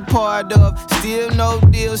learn to be part of. Still no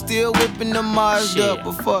deal, still whipping the Mazda.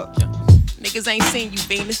 But fuck. Niggas ain't seen you,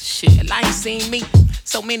 Venus. Shit, I ain't seen me.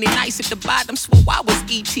 So many nights at the bottom, swore I was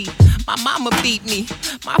E.T. My mama beat me,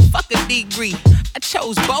 my fucking degree. I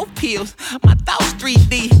chose both pills, my thoughts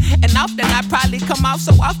 3D. And often I probably come off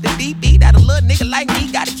so off the DB that a little nigga like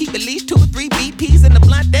me gotta keep at least 2 or 3 BPs in the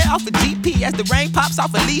blunt there off a GP as the rain pops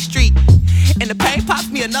off a Lee Street. And the pain pops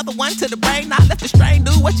me another one to the brain. Now left the strain,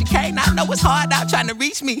 do what you can't. I know it's hard out trying to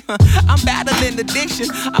reach me. I'm battling addiction,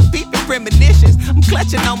 I'm peeping premonitions. I'm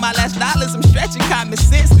clutching on my last dollars, I'm stretching common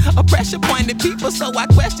sense. A pressure pointed people, so I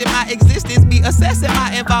question my existence. Be assessing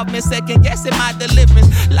my involvement, second guessing my deliverance.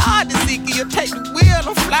 Lord, Ezekiel, take the wheel,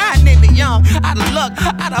 I'm flying in the young. Out of luck,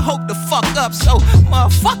 out of hope to fuck up. So,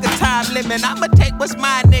 motherfucker, time limit, I'ma take what's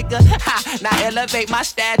mine, nigga. Ha, now elevate my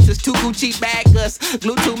status, 2 Gucci baggers.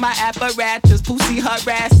 Glue to my apparatus, pussy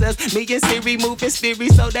harassers. Me and Siri moving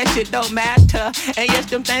spirit, so that shit don't matter. And yes,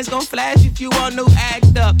 them things gon' flash if you want to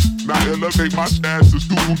act up. Now elevate my status. asses,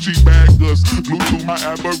 do Gucci bag us. Glue to my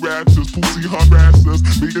apparatus, pussy harassers.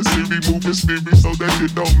 Me and Siri moving spirit so that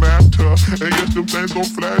shit don't matter. And yes, them things gon'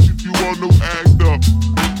 flash if you want to act up.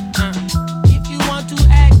 If you want to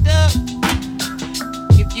act up,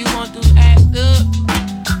 if you want to act up,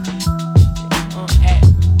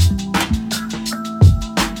 act.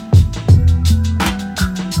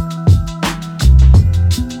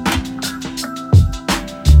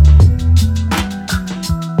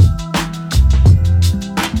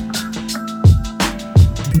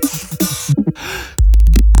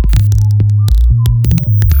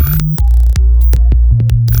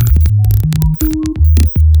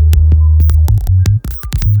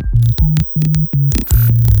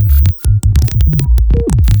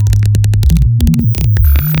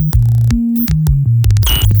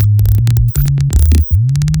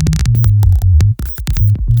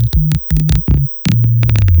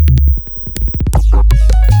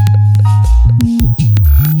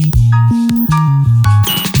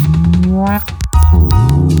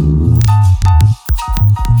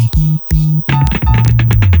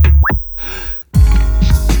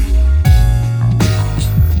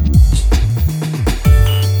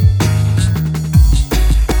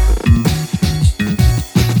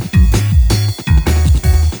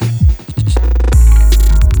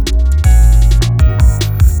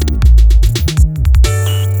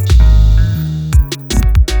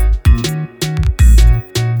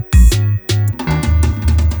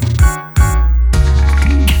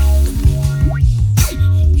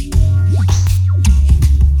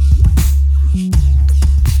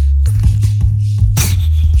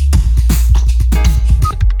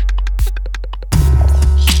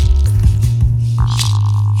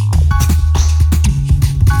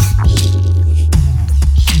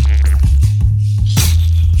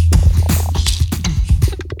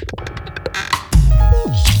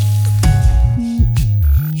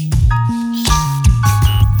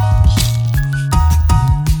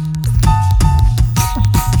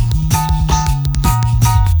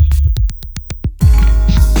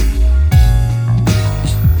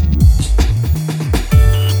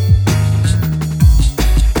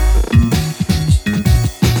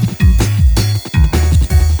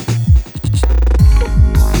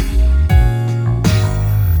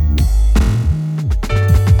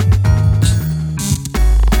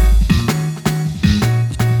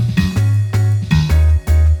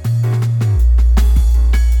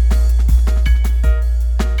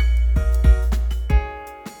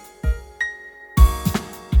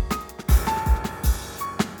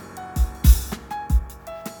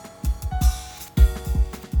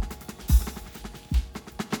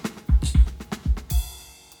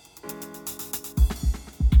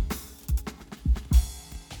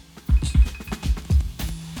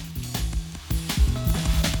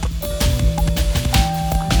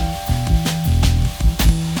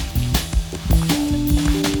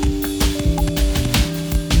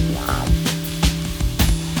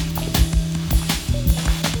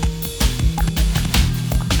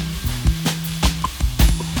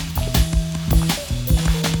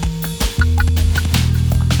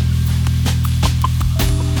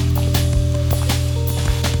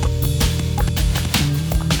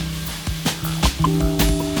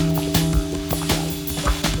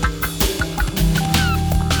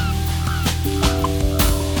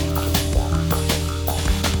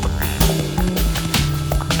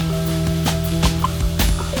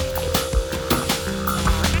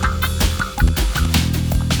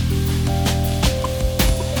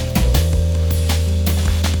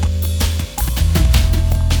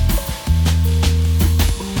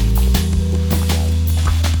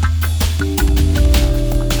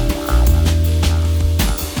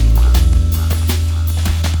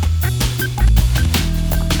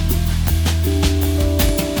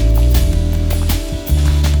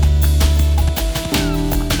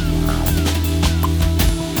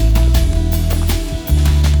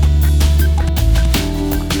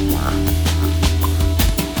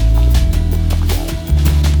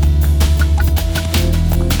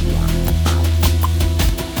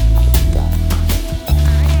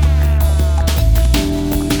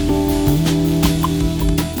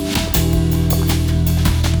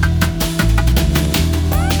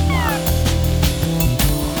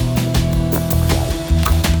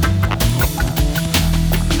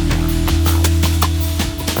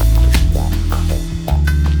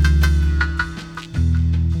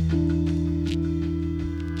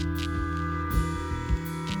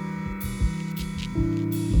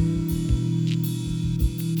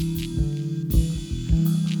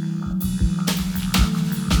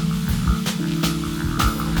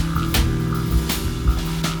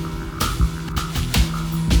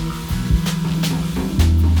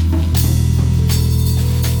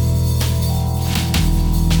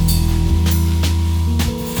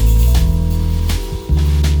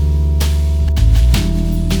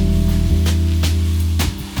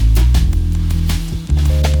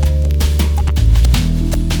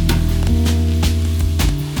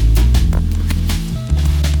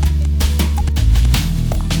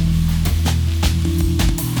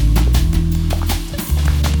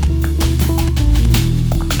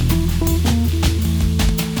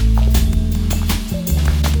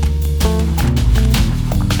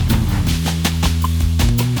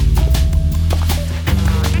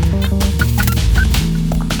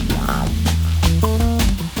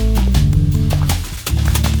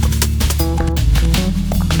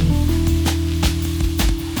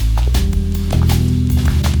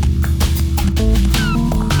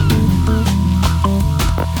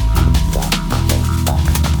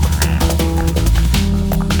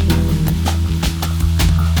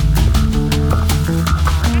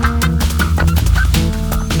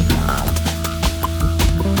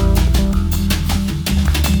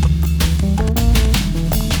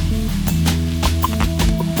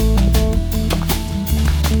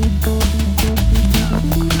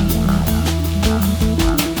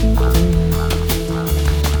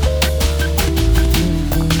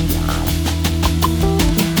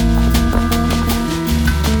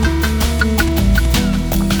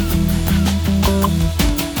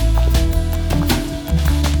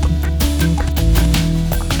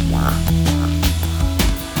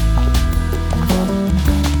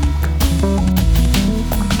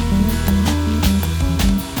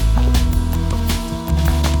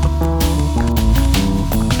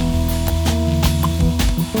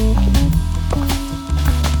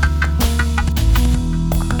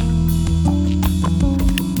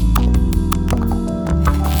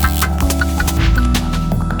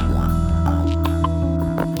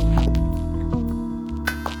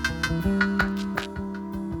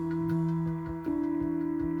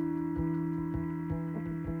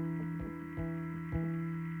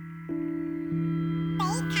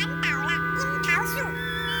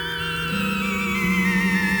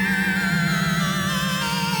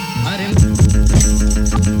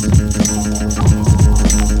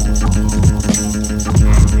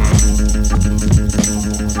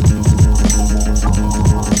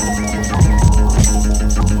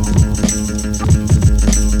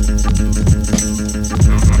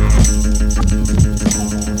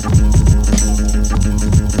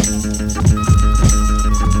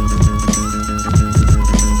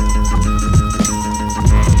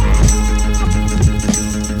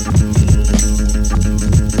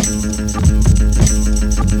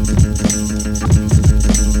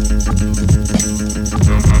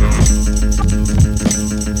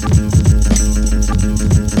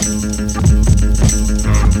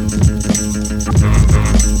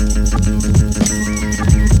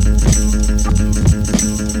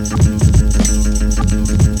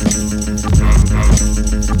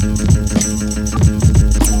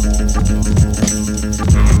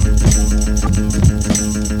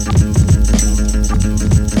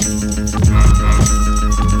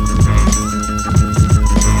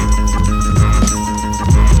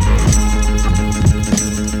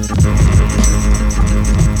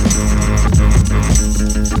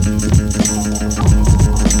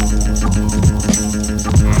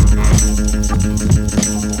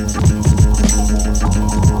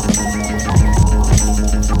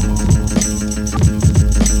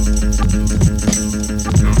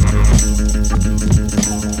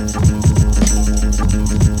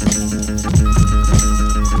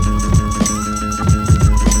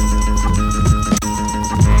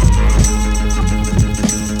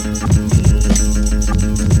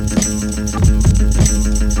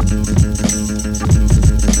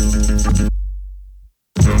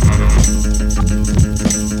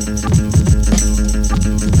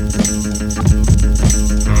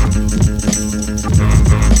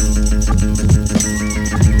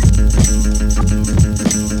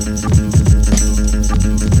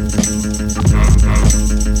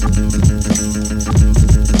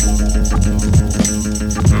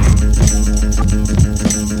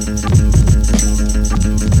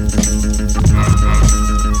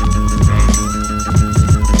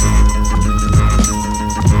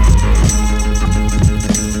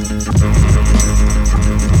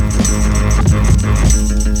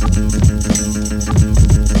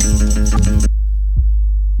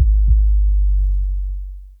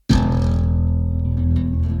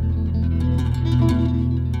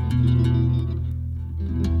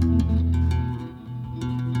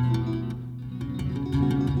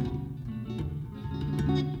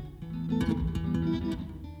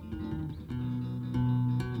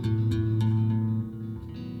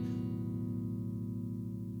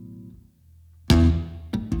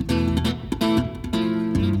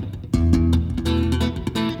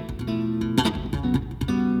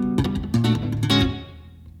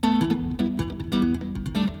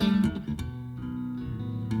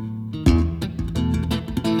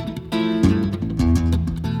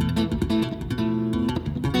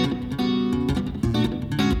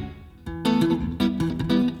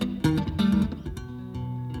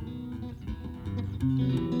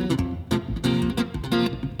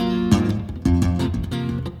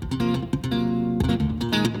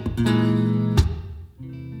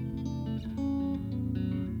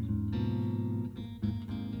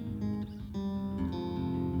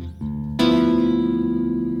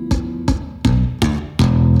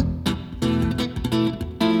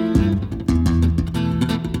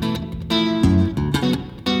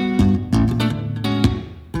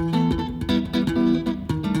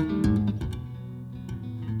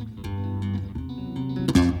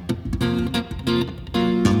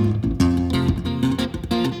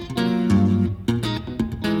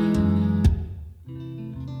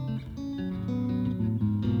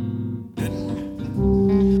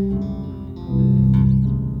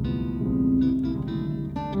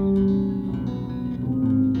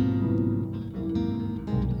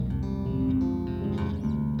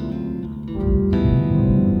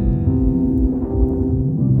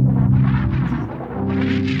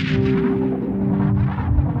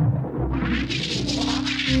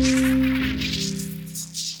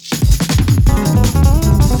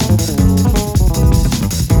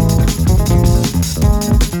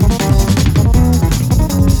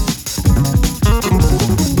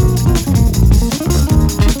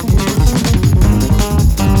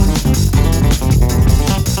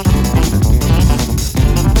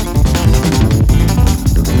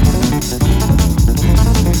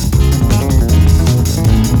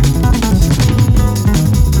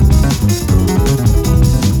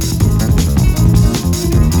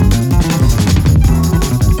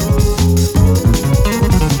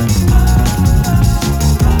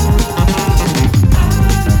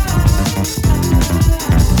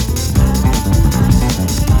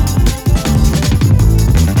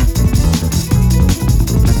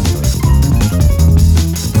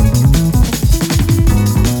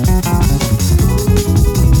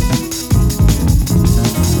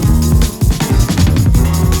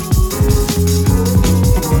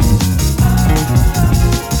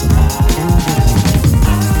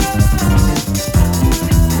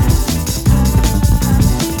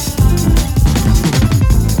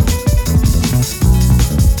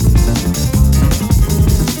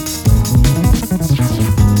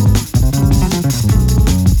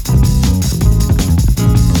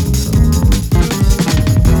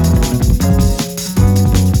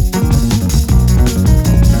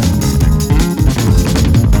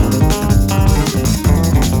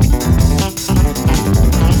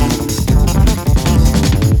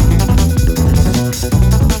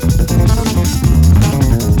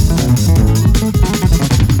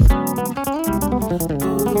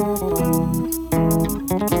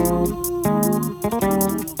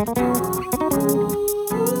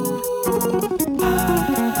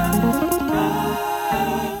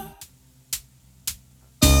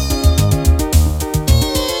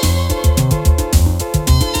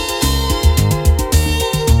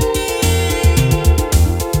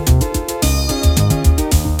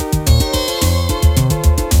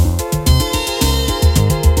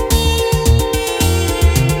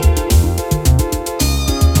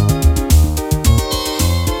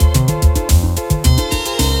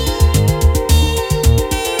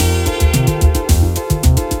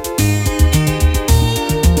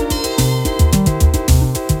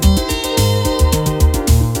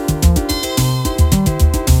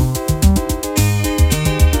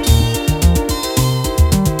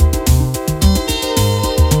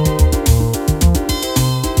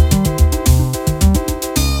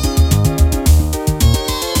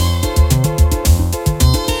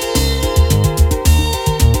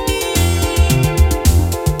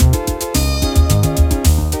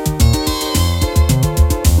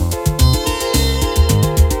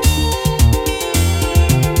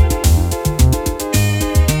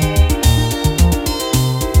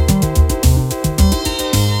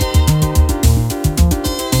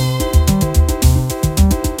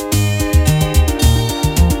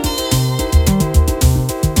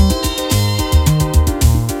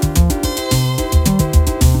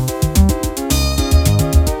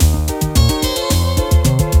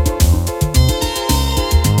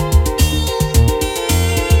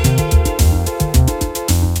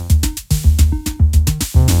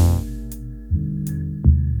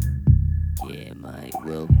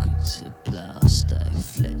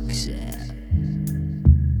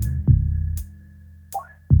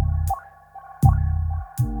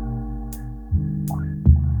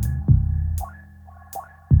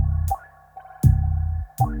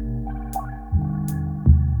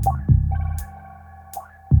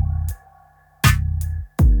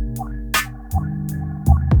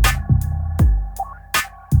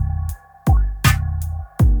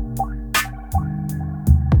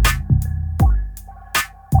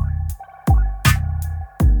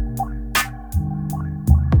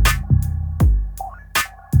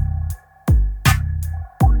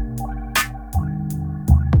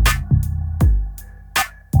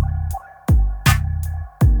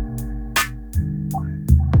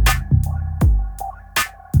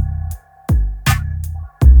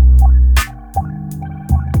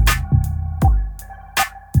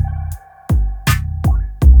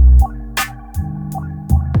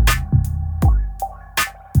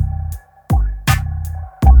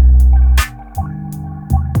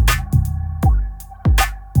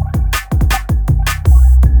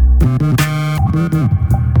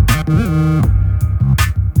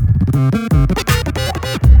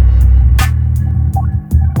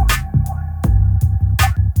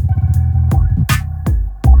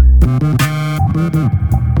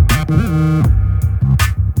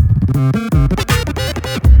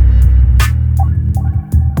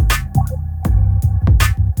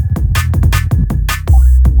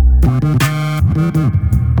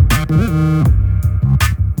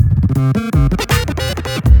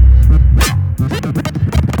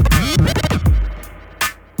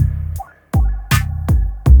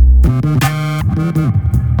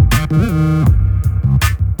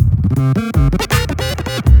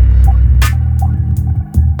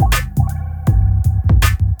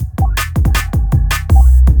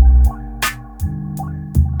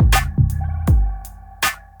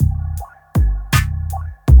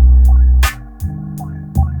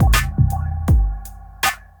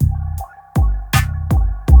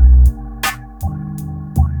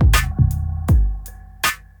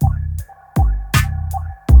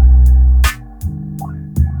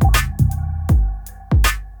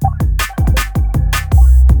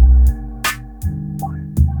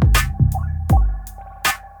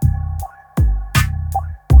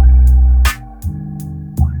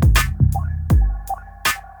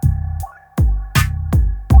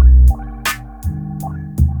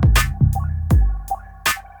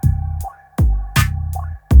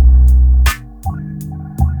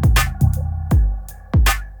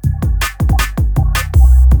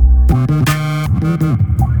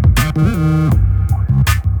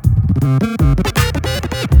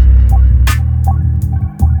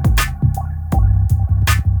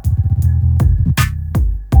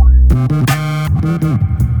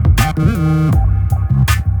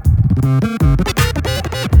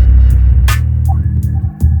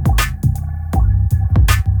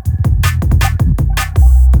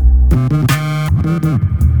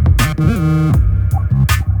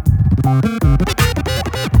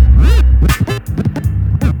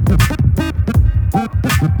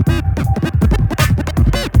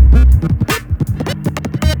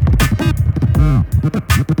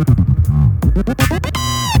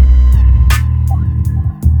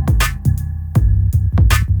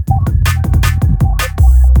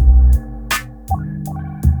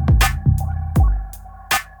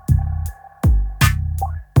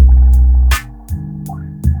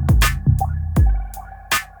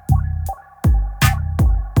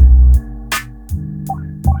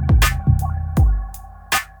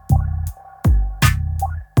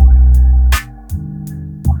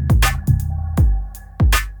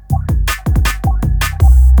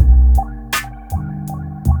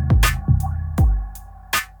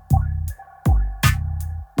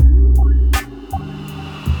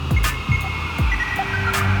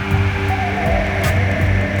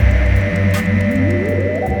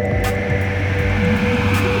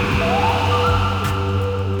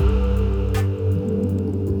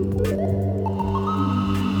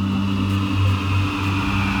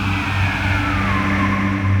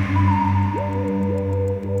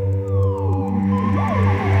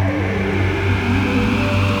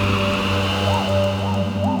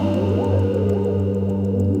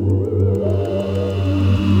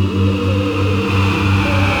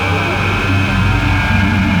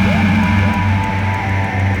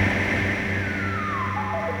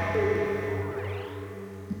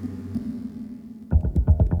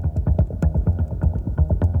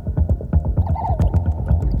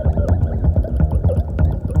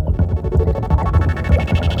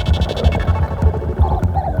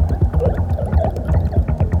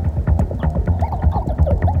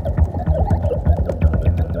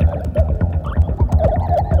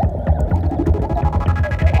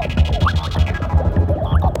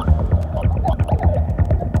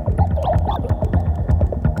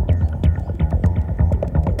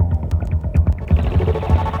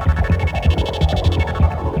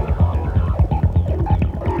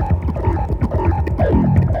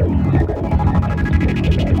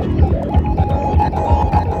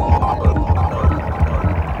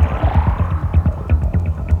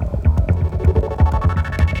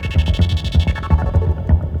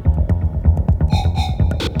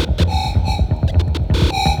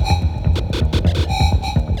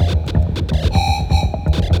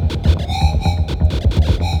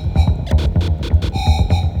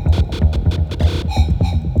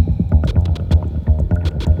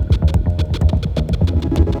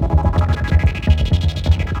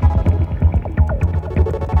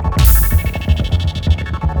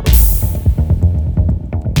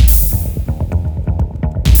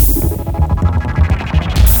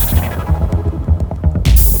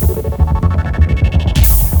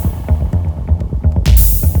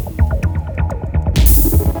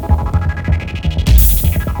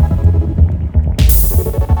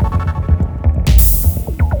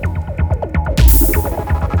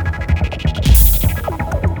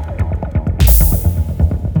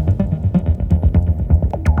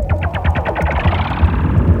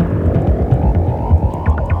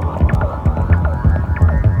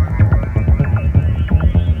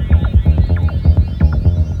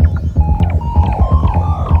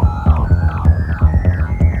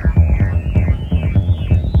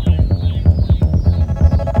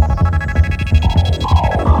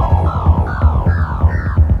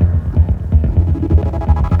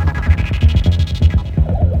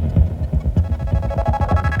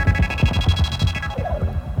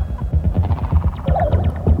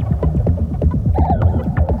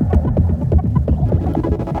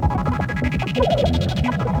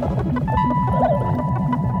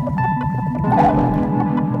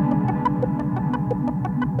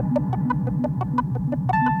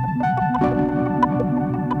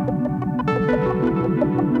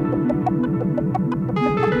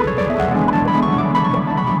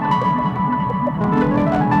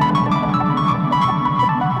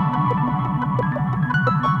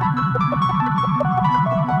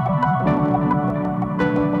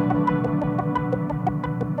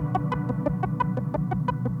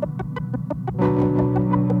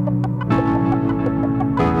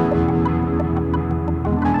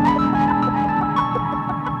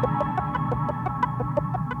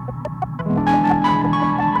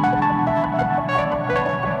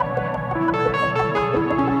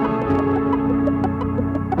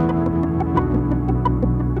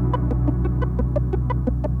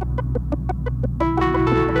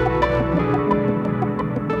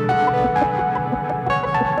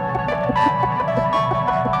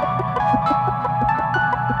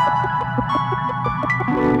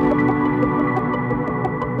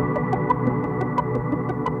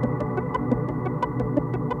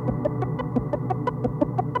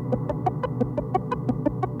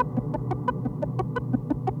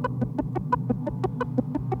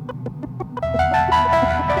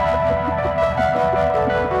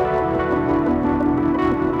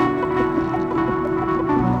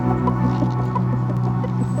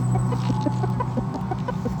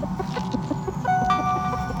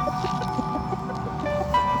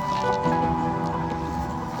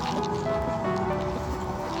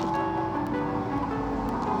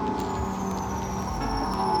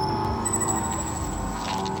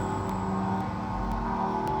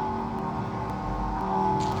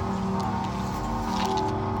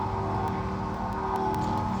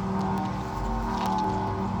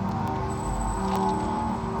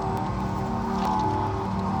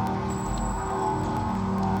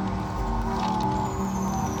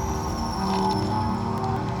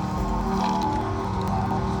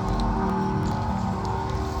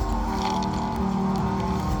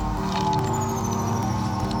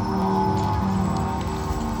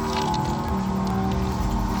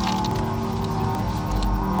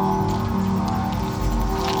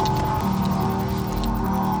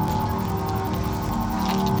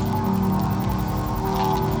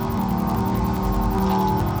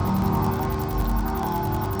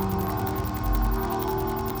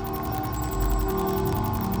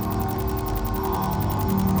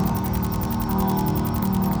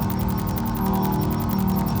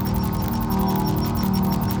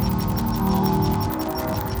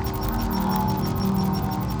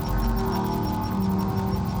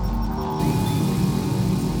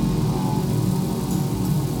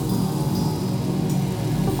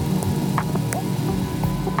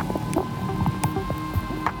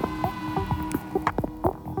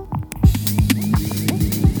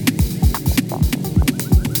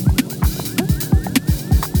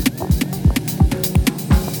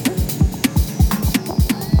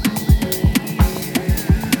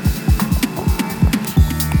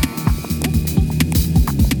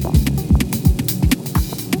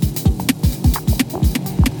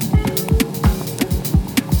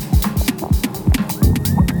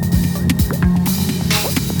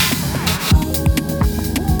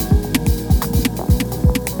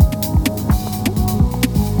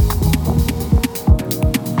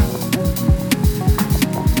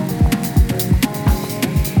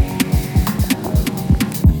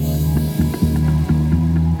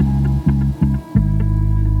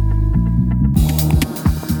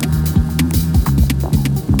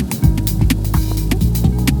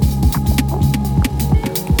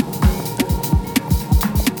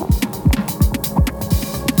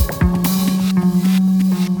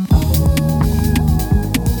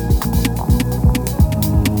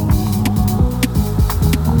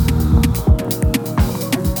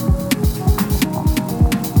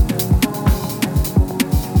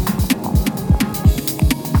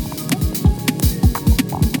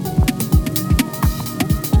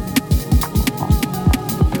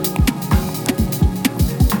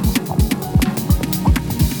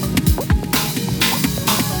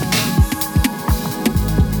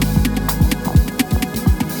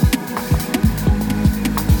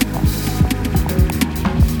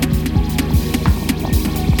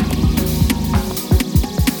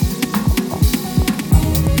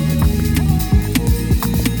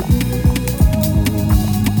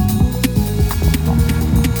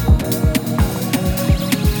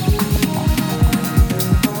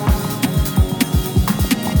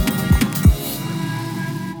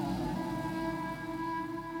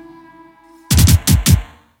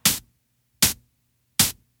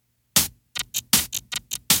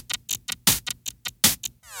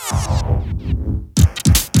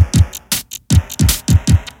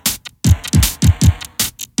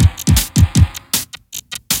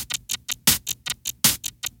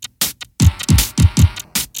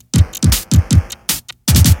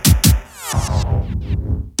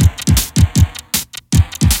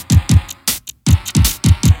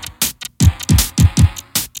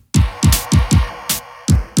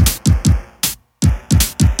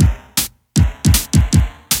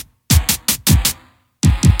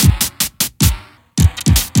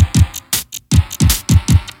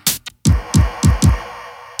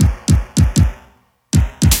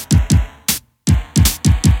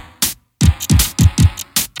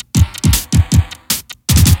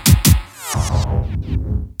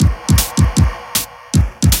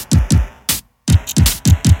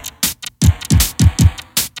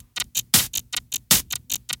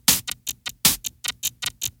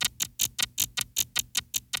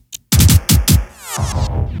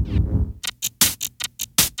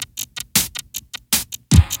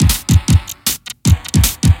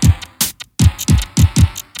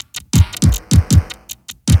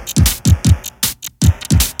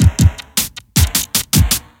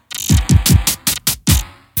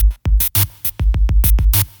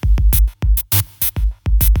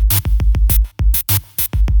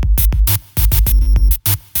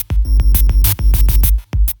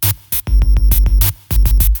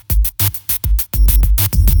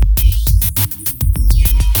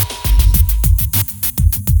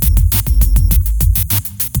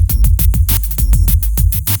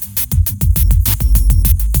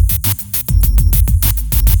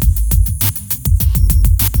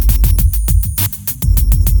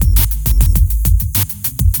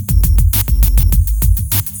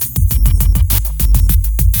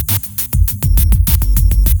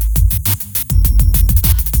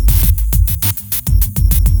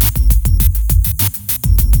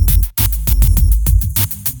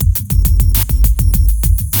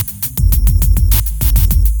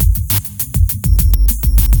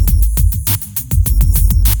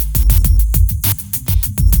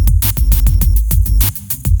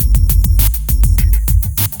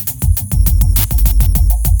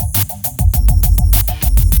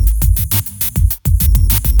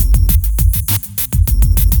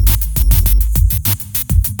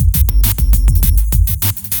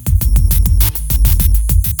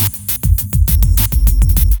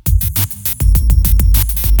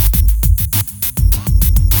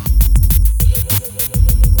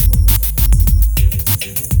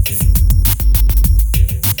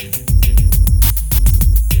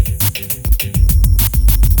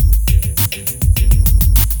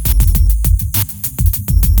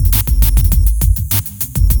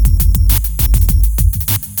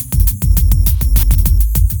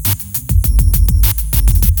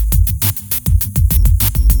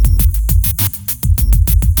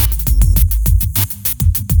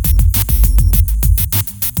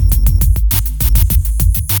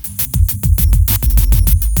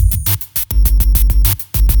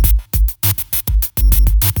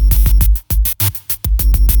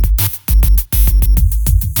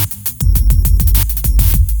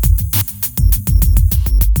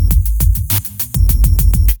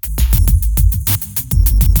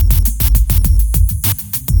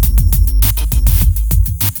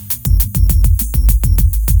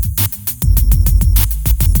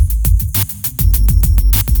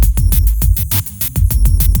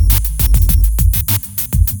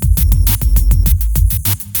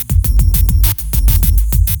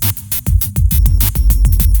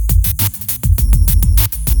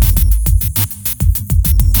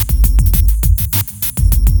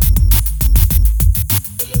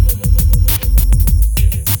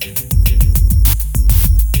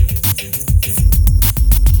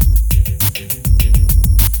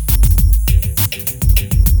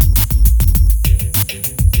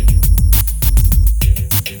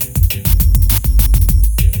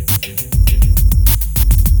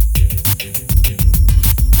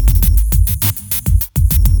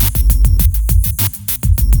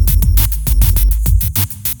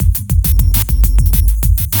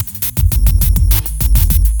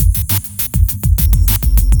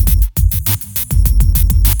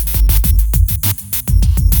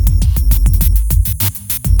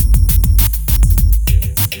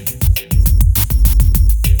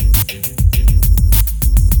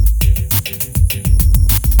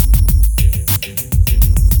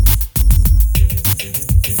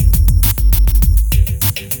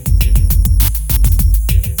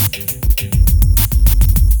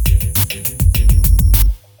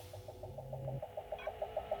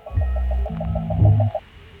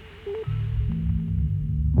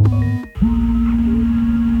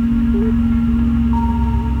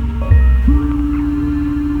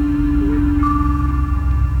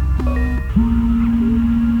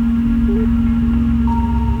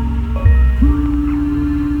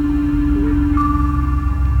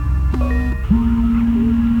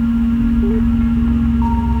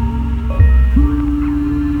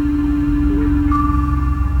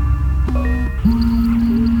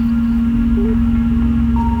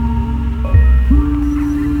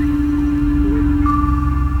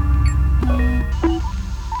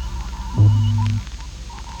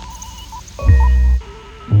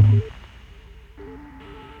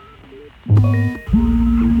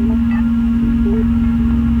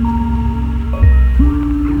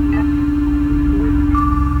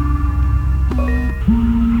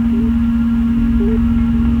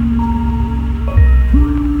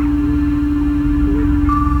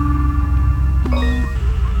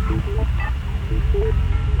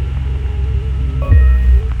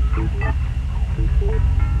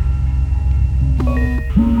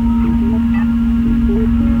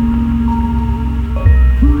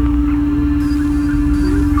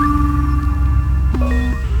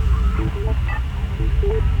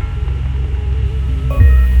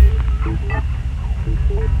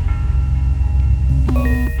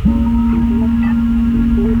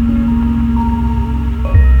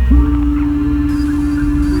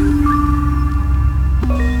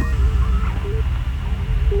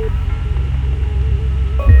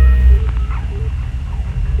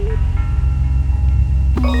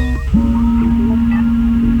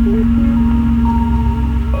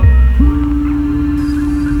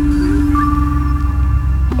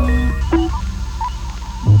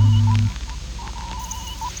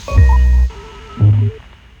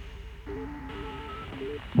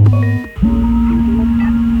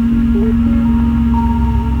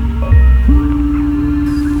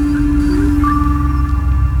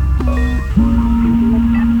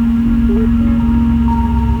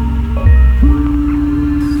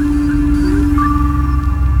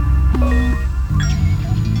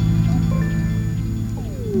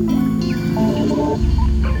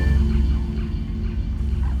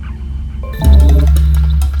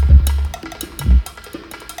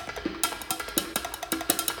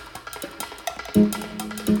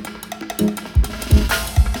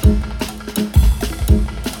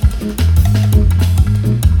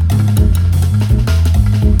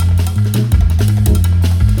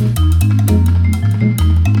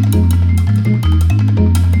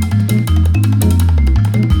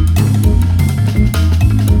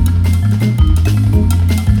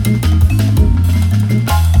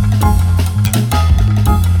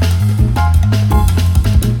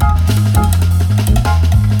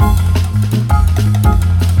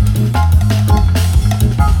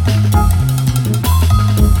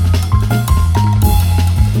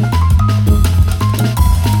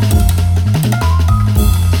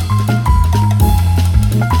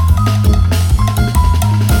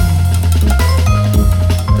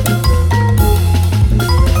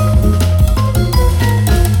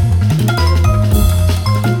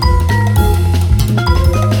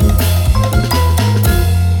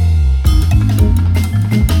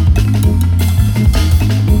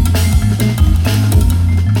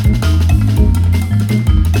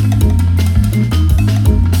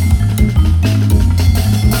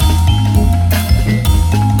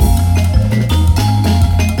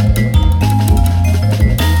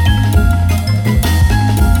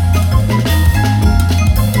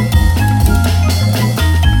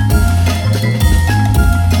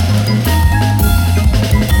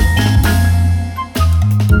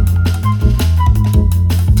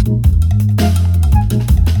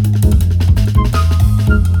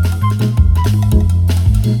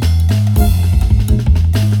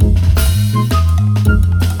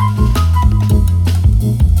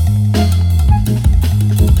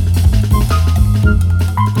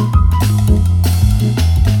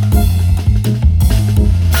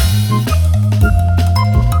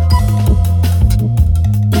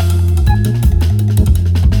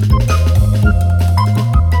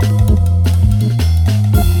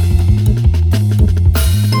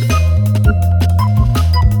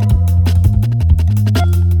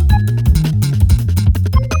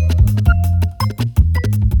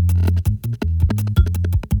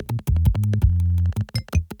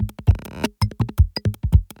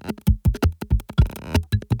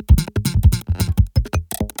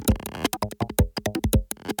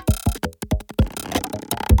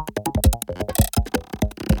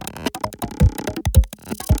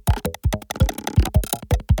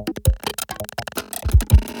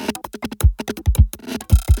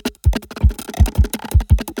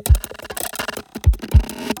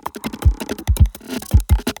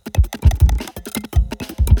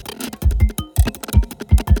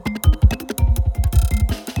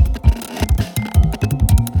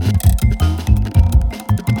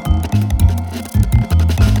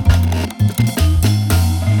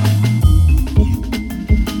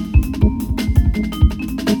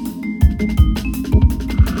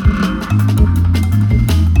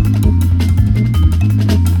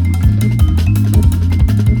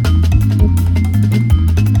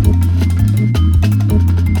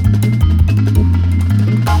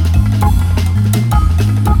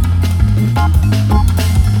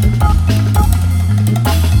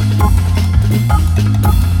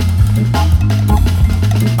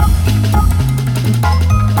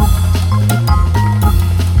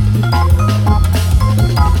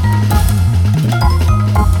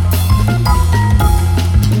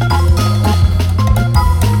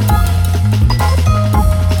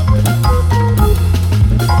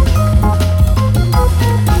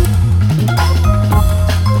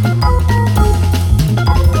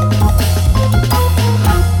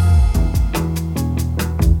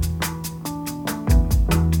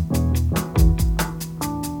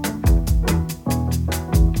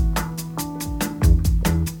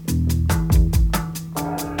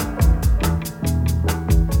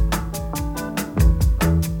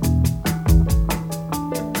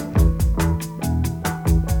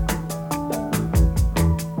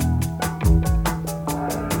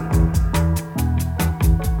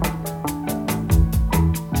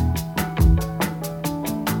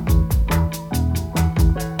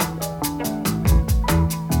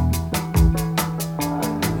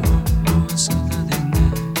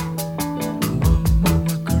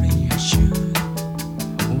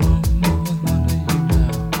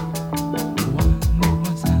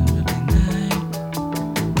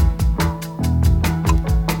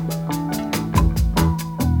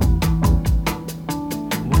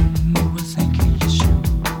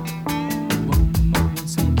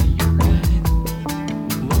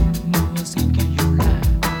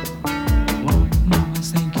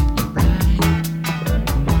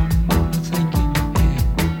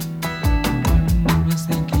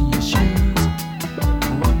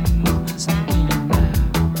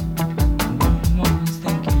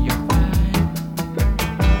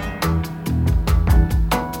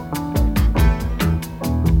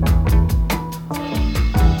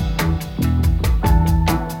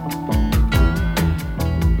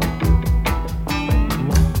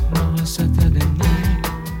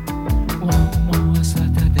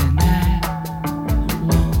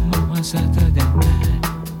 set